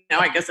Review.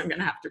 Now I guess I'm going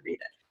to have to read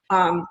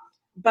it.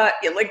 But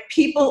like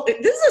people,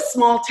 this is a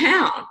small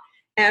town.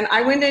 And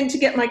I went in to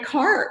get my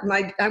car.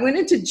 I went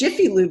into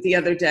Jiffy Lube the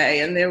other day,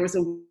 and there was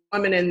a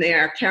woman in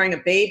there carrying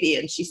a baby,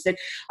 and she said,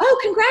 "Oh,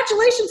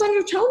 congratulations on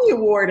your Tony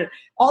Award." And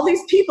all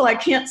these people, I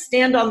can't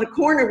stand on the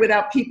corner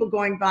without people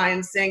going by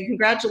and saying,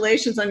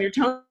 "Congratulations on your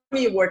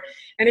Tony Award."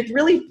 And it's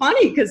really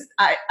funny because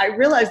I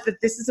realized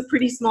that this is a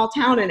pretty small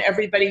town, and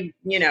everybody,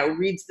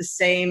 reads the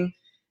same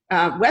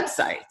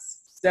websites.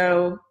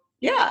 So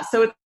yeah,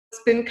 so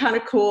it's been kind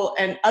of cool.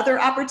 And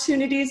other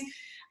opportunities,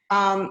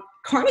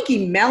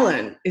 Carnegie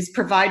Mellon is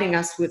providing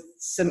us with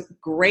some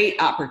great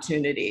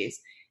opportunities,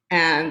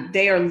 and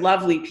they are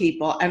lovely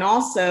people. And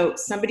also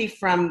somebody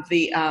from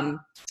the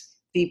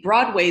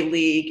Broadway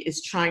League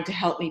is trying to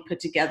help me put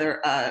together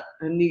a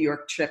New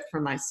York trip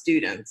for my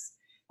students.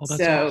 Oh,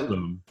 that's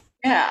awesome.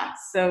 Yeah.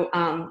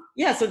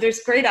 So there's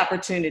great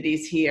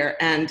opportunities here.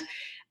 And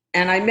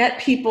I met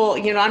people,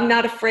 I'm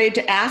not afraid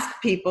to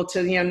ask people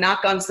to,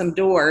 knock on some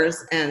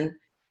doors and,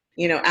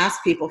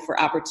 ask people for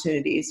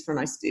opportunities for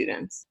my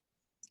students.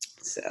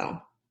 So.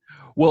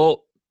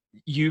 Well,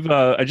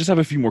 I just have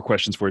a few more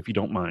questions for you, if you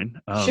don't mind.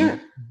 Sure.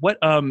 Wait,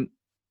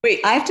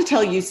 I have to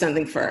tell you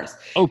something first.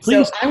 Oh,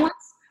 please. So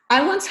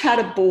I once had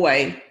a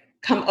boy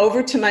come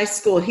over to my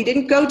school. He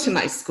didn't go to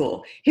my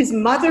school. His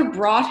mother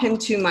brought him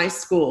to my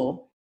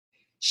school.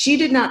 She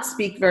did not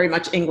speak very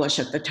much English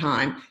at the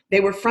time.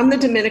 They were from the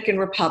Dominican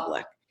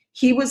Republic.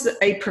 He was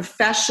a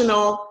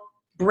professional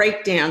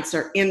break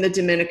dancer in the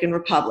Dominican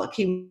Republic.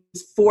 He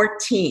was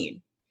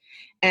 14.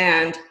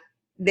 And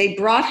they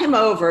brought him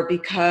over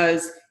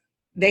because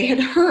they had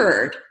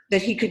heard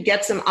that he could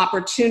get some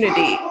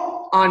opportunity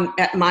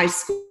at my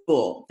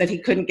school that he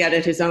couldn't get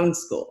at his own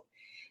school.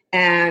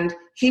 And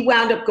he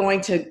wound up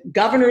going to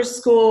governor's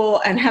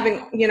school and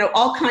having,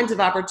 all kinds of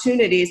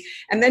opportunities.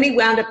 And then he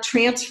wound up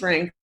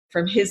transferring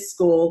from his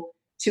school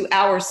to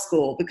our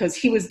school because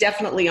he was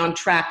definitely on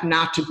track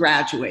not to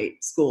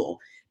graduate school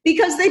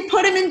because they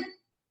put him in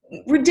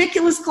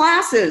ridiculous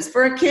classes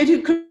for a kid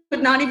who could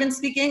not even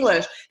speak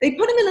English. They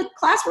put him in a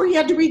class where he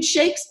had to read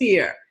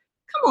Shakespeare.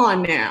 Come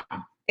on now.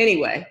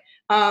 Anyway,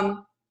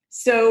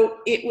 so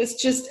it was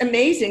just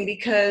amazing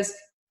because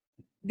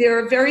there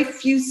are very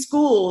few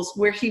schools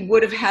where he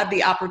would have had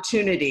the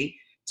opportunity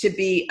to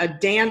be a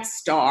dance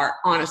star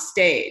on a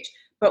stage.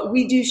 But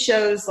we do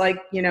shows like,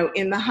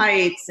 In the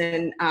Heights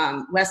and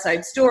West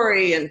Side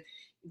Story and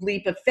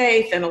Leap of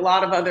Faith and a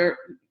lot of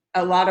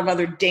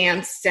other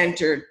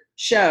dance-centered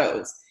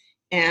shows.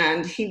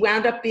 And he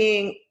wound up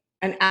being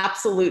an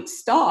absolute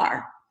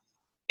star.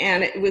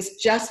 And it was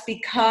just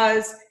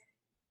because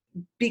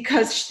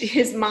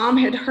his mom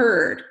had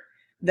heard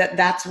that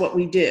that's what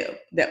we do,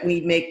 that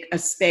we make a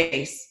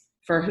space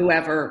for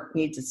whoever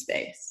needs a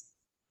space.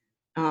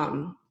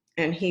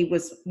 And he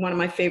was one of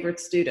my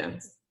favorite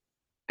students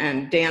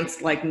and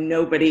danced like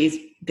nobody's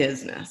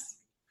business.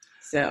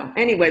 So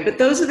anyway, but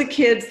those are the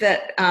kids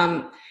that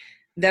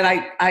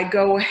I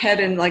go ahead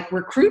and like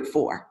recruit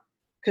for,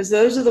 because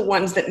those are the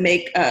ones that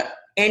make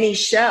any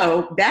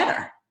show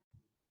better.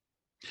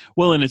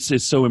 Well, and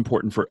it's so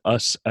important for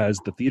us as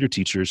the theater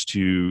teachers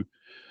to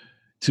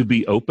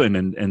be open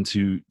and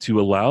to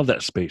allow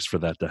that space for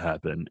that to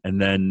happen, and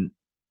then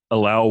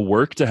allow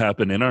work to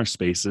happen in our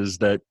spaces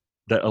that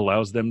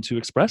allows them to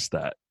express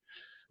that.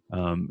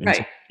 Right.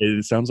 So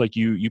it sounds like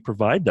you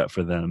provide that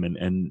for them,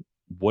 and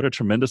what a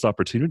tremendous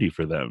opportunity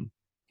for them.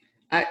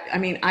 I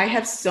mean, I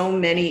have so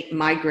many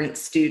migrant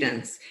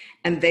students,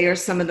 and they are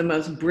some of the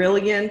most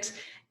brilliant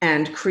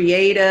and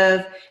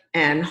creative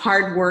and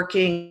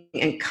hardworking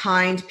and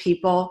kind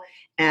people.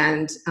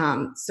 And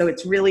so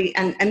it's really,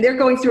 and they're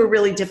going through a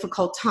really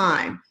difficult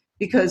time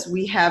because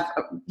we have,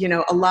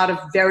 a lot of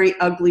very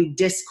ugly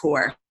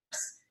discourse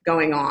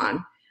going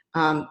on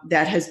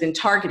that has been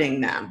targeting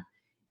them.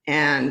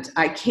 And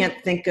I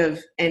can't think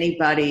of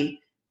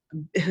anybody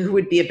who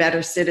would be a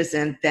better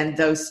citizen than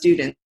those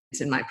students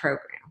in my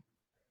program.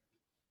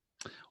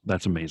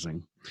 That's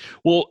amazing.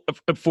 Well,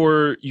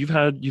 you've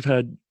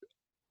had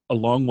a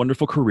long,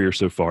 wonderful career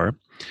so far,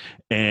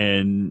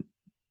 and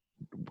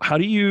how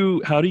do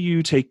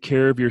you take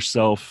care of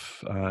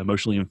yourself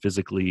emotionally and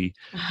physically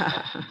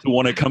to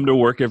want to come to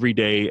work every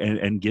day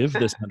and give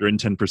this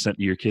 110%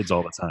 to your kids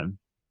all the time?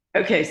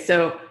 Okay,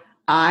 so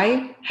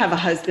I have a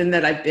husband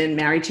that I've been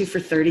married to for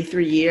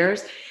 33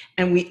 years,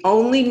 and we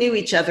only knew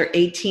each other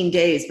 18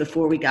 days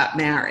before we got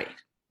married.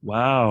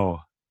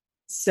 Wow.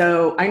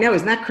 So I know,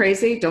 isn't that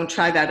crazy? Don't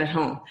try that at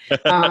home.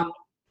 Um,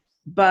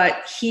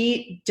 but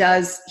he's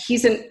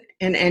an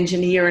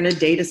engineer and a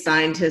data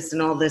scientist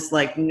and all this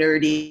like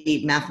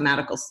nerdy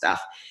mathematical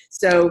stuff.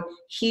 So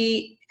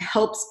he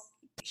helps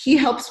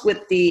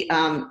with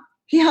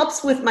he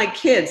helps with my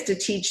kids to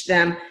teach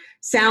them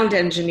sound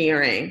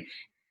engineering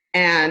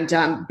and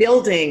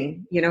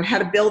building, how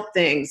to build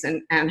things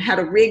and how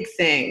to rig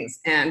things.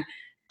 And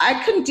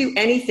I couldn't do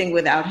anything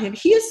without him.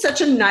 He is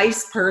such a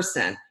nice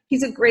person.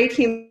 He's a great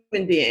human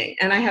being.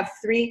 And I have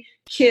 3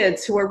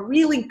 kids who are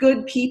really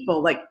good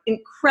people, like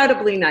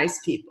incredibly nice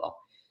people.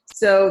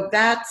 So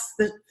that's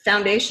the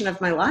foundation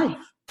of my life.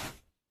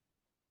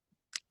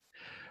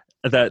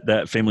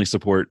 That family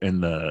support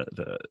and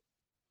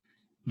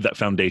that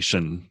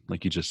foundation,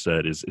 like you just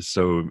said, is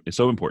so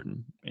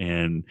important.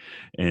 And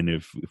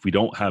if we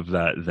don't have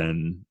that,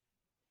 then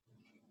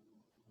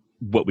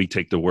what we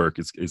take to work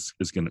is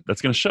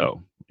gonna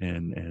show.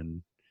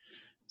 And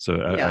so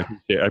Yeah.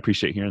 I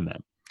appreciate hearing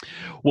that.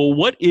 Well,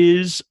 what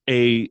is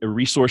a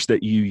resource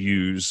that you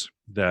use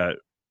that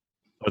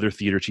other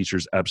theater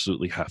teachers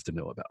absolutely have to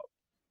know about?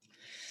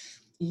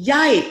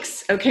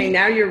 Yikes. Okay,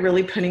 now you're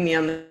really putting me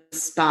on the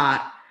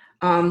spot.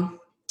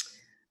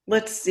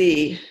 Let's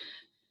see.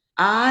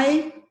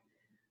 Oh,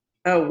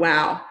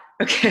 wow.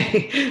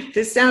 Okay,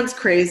 this sounds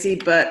crazy,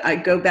 but I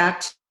go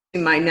back to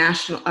my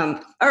national,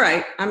 all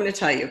right, I'm going to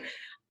tell you.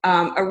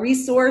 A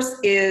resource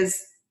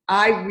is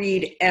I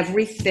read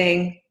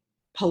everything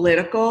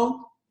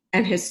political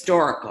and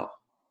historical.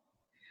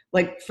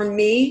 Like for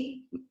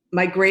me,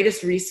 my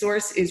greatest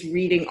resource is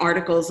reading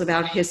articles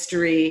about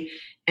history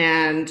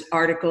and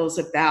articles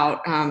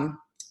about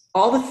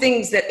all the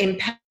things that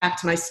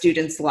impact my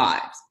students'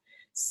 lives.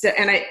 So,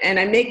 and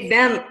I make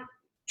them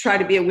try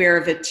to be aware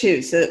of it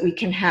too, so that we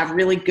can have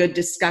really good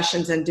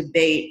discussions and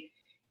debate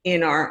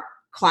in our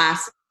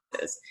classes.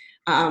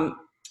 And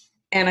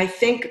I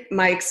think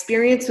my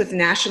experience with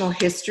National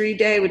History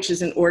Day, which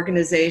is an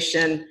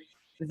organization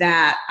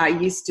that I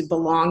used to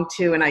belong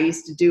to and I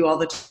used to do all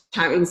the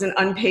time, it was an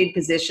unpaid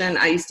position.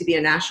 I used to be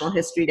a National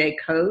History Day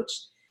coach.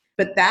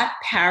 But that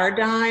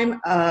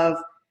paradigm of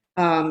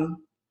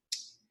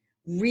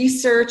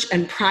research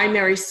and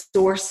primary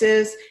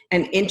sources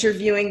and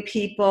interviewing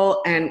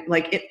people and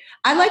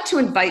I like to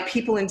invite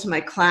people into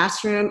my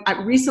classroom.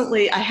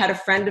 Recently, I had a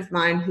friend of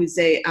mine who's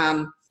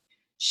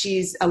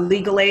she's a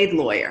legal aid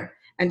lawyer,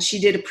 and she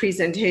did a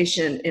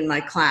presentation in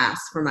my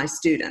class for my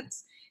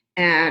students.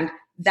 And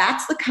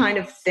that's the kind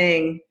of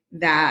thing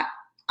that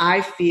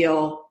I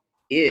feel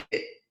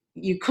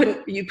you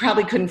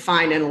probably couldn't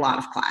find in a lot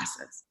of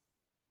classes.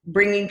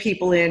 Bringing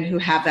people in who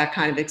have that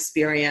kind of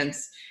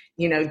experience,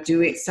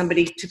 doing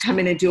somebody to come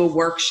in and do a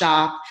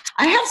workshop.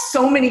 I have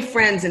so many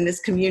friends in this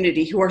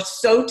community who are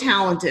so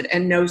talented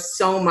and know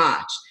so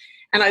much.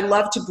 And I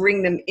love to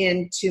bring them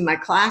into my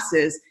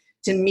classes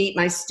to meet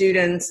my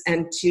students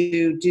and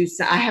to do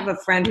so. I have a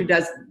friend who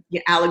does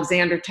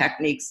Alexander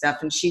technique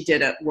stuff, and she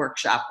did a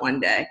workshop one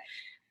day.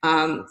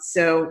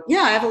 So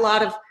yeah, I have a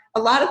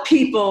lot of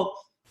people.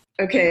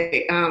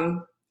 Okay.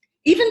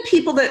 Even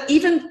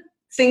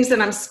things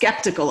that I'm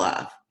skeptical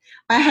of.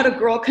 I had a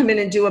girl come in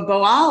and do a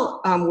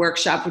Boal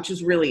workshop, which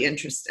was really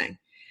interesting.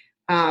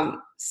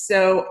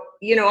 So,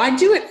 I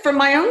do it for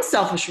my own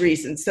selfish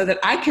reasons so that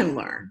I can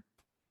learn.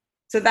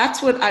 So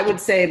that's what I would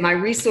say. My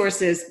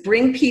resource is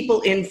bring people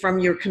in from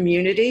your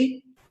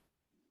community.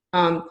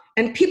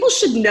 And people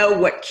should know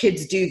what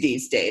kids do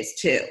these days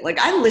too. Like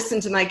I listen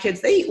to my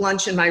kids, they eat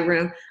lunch in my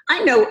room.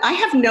 I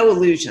have no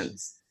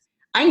illusions.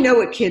 I know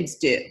what kids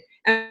do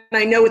and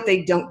I know what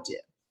they don't do.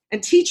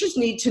 And teachers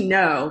need to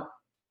know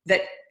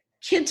that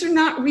kids are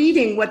not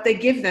reading what they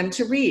give them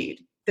to read.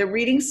 They're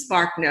reading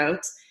Spark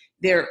Notes.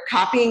 They're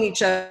copying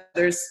each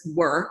other's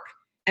work.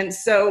 And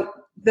so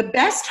the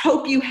best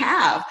hope you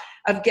have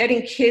of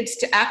getting kids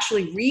to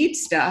actually read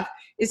stuff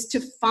is to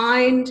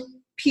find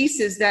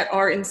pieces that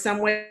are in some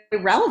way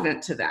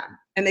relevant to them.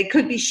 And they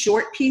could be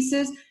short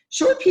pieces.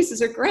 Short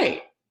pieces are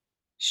great.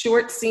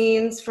 Short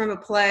scenes from a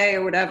play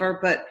or whatever.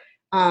 But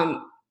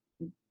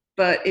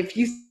if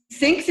you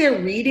think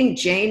they're reading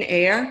Jane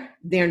Eyre,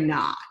 they're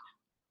not.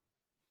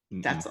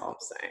 That's all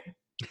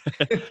I'm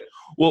saying.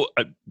 Well,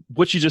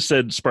 what you just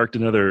said sparked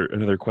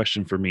another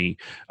question for me.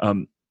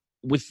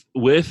 With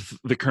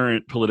the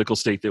current political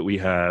state that we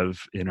have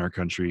in our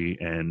country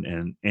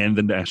and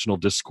the national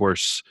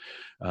discourse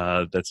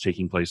that's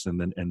taking place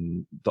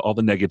and all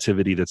the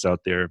negativity that's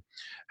out there,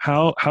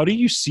 how do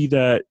you see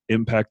that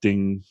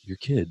impacting your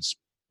kids?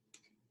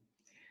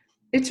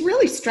 It's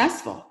really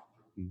stressful.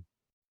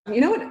 You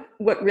know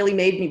what really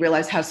made me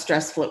realize how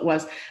stressful it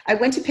was? I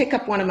went to pick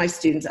up one of my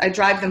students. I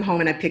drive them home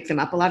and I pick them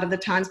up a lot of the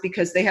times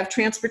because they have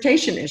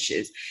transportation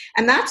issues.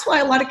 And that's why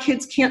a lot of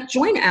kids can't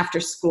join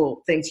after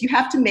school things. You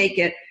have to make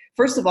it,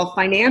 first of all,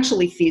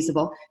 financially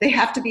feasible. They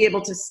have to be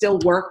able to still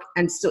work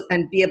and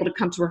be able to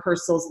come to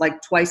rehearsals like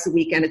twice a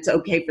week, and it's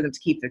okay for them to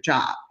keep their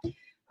job.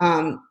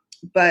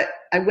 But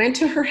I went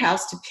to her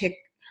house to pick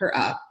her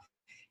up,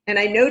 and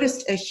I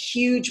noticed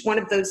one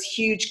of those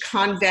huge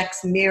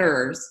convex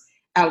mirrors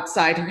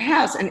outside her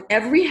house. And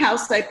every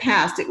house I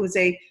passed, it was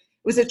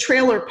a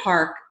trailer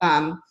park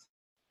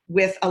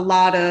with a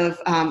lot of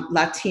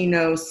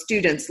Latino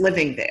students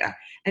living there.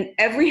 And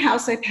every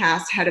house I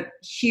passed had a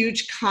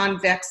huge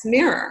convex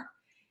mirror.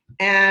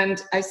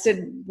 And I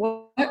said,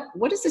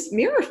 what is this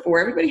mirror for?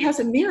 Everybody has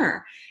a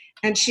mirror.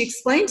 And she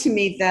explained to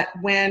me that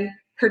when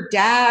her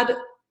dad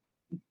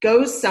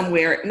goes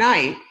somewhere at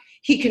night,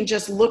 he can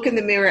just look in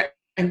the mirror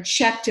and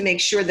check to make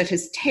sure that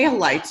his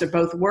taillights are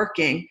both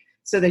working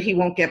so that he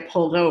won't get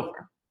pulled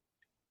over.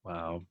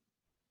 Wow.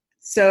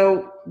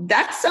 So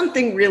that's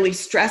something really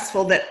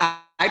stressful that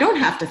I don't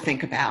have to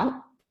think about.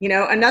 You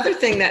know, another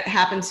thing that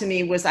happened to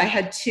me was I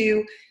had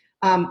two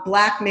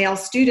black male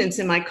students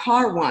in my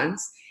car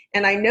once,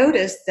 and I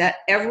noticed that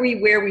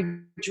everywhere we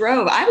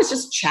drove, I was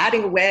just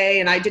chatting away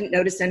and I didn't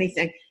notice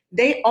anything.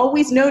 They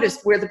always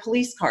noticed where the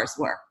police cars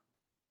were.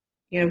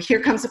 You know,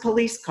 here comes a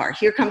police car,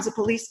 here comes a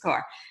police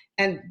car.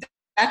 And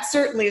that's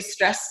certainly a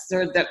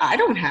stressor that I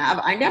don't have.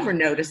 I never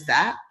noticed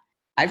that.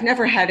 I've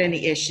never had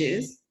any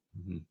issues.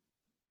 Mm-hmm.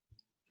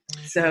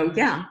 So,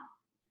 yeah.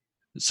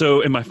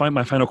 So, and my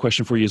final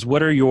question for you is,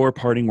 what are your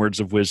parting words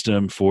of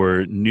wisdom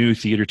for new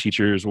theater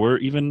teachers or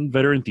even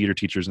veteran theater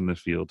teachers in the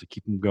field to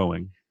keep them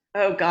going?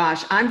 Oh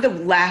gosh, I'm the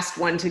last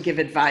one to give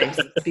advice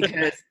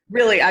because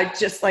really I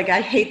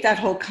hate that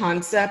whole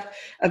concept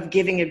of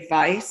giving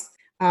advice.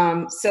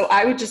 So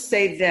I would just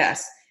say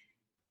this: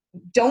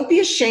 don't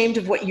be ashamed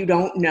of what you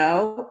don't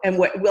know, and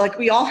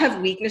we all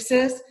have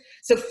weaknesses.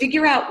 So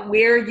figure out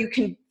where you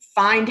can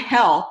find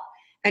help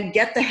and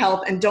get the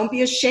help, and don't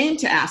be ashamed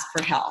to ask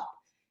for help,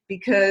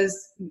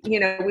 because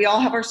we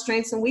all have our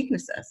strengths and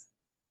weaknesses.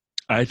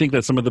 I think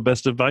that's some of the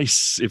best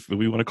advice, if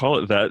we want to call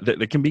it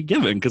that can be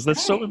given, because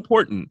that's so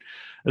important.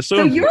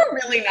 So you're a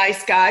really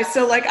nice guy.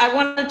 So I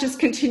want to just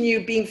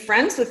continue being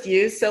friends with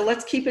you. So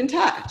let's keep in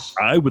touch.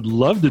 I would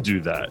love to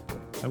do that.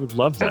 I would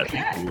love that.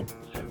 Okay. Thank you.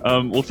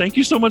 Well, thank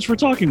you so much for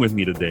talking with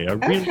me today. I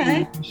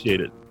really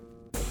appreciate it.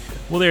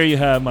 Well, there you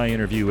have my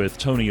interview with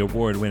Tony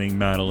Award-winning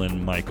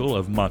Madeline Michel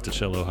of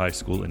Monticello High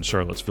School in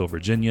Charlottesville,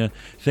 Virginia.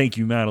 Thank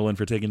you, Madeline,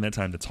 for taking that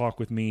time to talk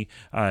with me.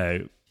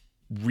 I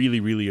really,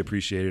 really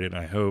appreciate it, and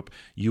I hope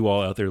you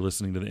all out there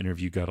listening to the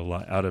interview got a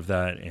lot out of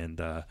that,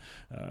 and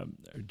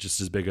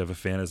just as big of a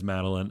fan of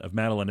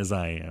Madeline as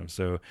I am.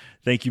 So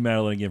thank you,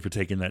 Madeline, again for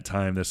taking that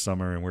time this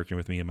summer and working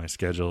with me in my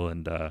schedule,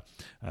 and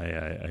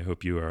I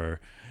hope you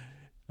are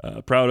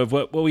proud of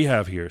what we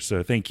have here.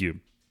 So thank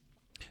you.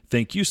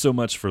 Thank you so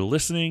much for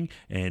listening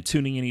and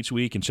tuning in each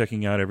week and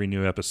checking out every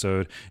new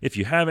episode. If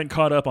you haven't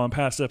caught up on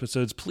past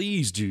episodes,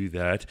 please do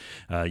that.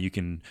 You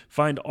can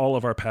find all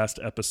of our past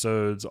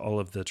episodes, all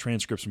of the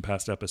transcripts from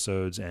past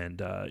episodes,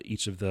 and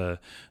each of the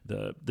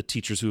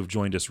teachers who have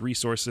joined us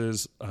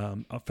resources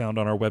found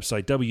on our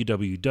website,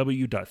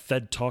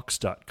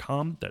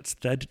 www.thedtalks.com. That's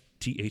Thed,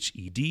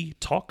 THED,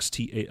 Talks,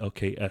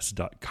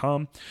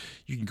 TALKS.com.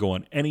 You can go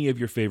on any of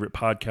your favorite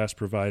podcast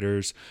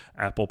providers: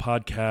 Apple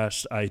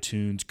Podcasts,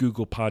 iTunes,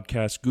 Google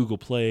Podcasts, Google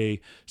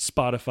Play,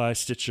 Spotify,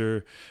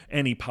 Stitcher,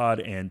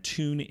 AnyPod, and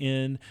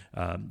TuneIn.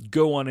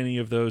 Go on any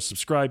of those,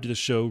 subscribe to the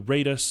show,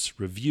 rate us,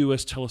 review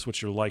us, tell us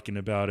what you're liking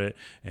about it,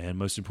 and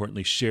most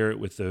importantly, share it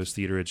with those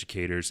theater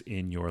educators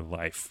in your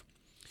life.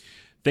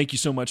 Thank you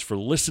so much for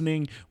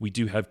listening. We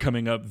do have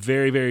coming up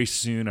very, very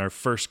soon our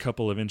first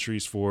couple of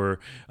entries for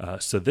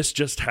So This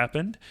Just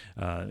Happened.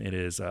 It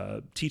is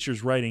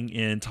teachers writing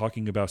in,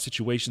 talking about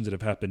situations that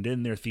have happened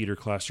in their theater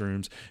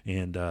classrooms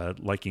and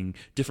wanting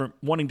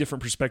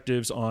different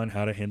perspectives on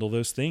how to handle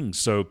those things.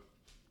 So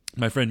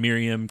my friend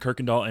Miriam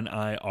Kirkendall and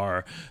I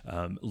are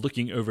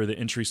looking over the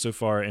entries so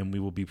far, and we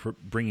will be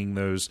bringing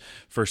those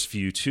first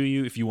few to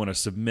you. If you want to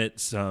submit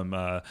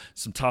some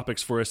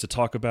topics for us to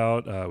talk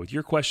about with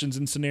your questions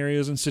and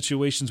scenarios and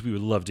situations, we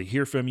would love to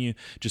hear from you.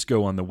 Just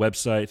go on the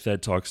website,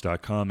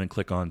 thedtalks.com, and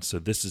click on So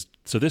This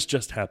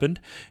Just Happened,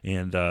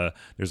 and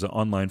there's an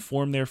online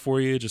form there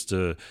for you just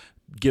to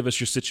give us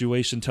your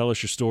situation, tell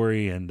us your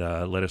story, and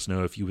let us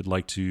know if you would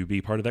like to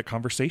be part of that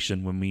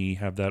conversation when we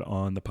have that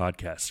on the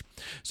podcast.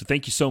 So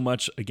thank you so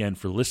much again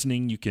for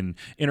listening. You can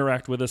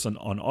interact with us on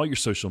all your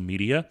social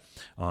media,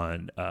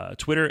 on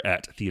Twitter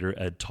at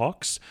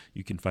TheaterEdTalks.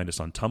 You can find us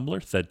on Tumblr,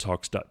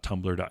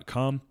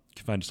 thedtalks.tumblr.com. You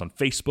can find us on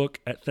Facebook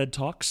at Thed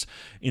Talks,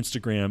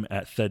 Instagram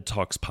at Thed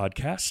Talks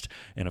Podcast,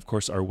 and of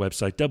course our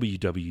website,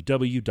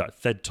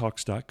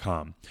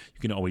 www.thedtalks.com. You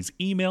can always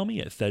email me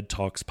at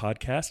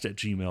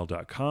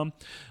thedtalkspodcast@gmail.com.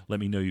 Let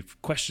me know your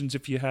questions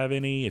if you have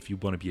any, if you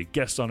want to be a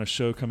guest on a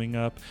show coming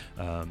up,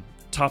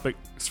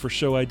 topics for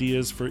show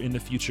ideas for in the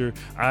future.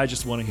 I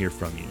just want to hear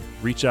from you.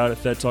 Reach out at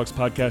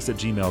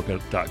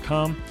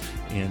thedtalkspodcast@gmail.com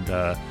and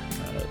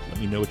let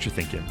me know what you're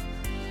thinking.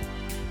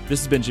 This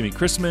has been Jimmy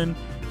Chrisman.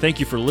 Thank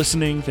you for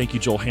listening. Thank you,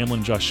 Joel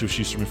Hamlin, Josh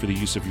Schusterman, for the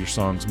use of your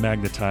songs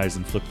Magnetize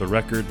and Flip the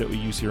Record that we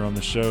use here on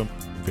the show.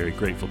 I'm very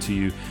grateful to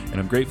you, and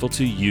I'm grateful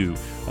to you,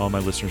 all my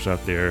listeners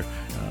out there,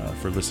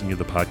 for listening to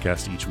the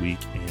podcast each week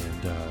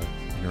and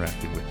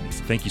interacting with me.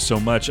 So thank you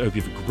so much. I hope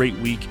you have a great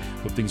week.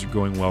 Hope things are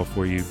going well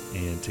for you,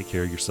 and take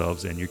care of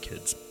yourselves and your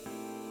kids.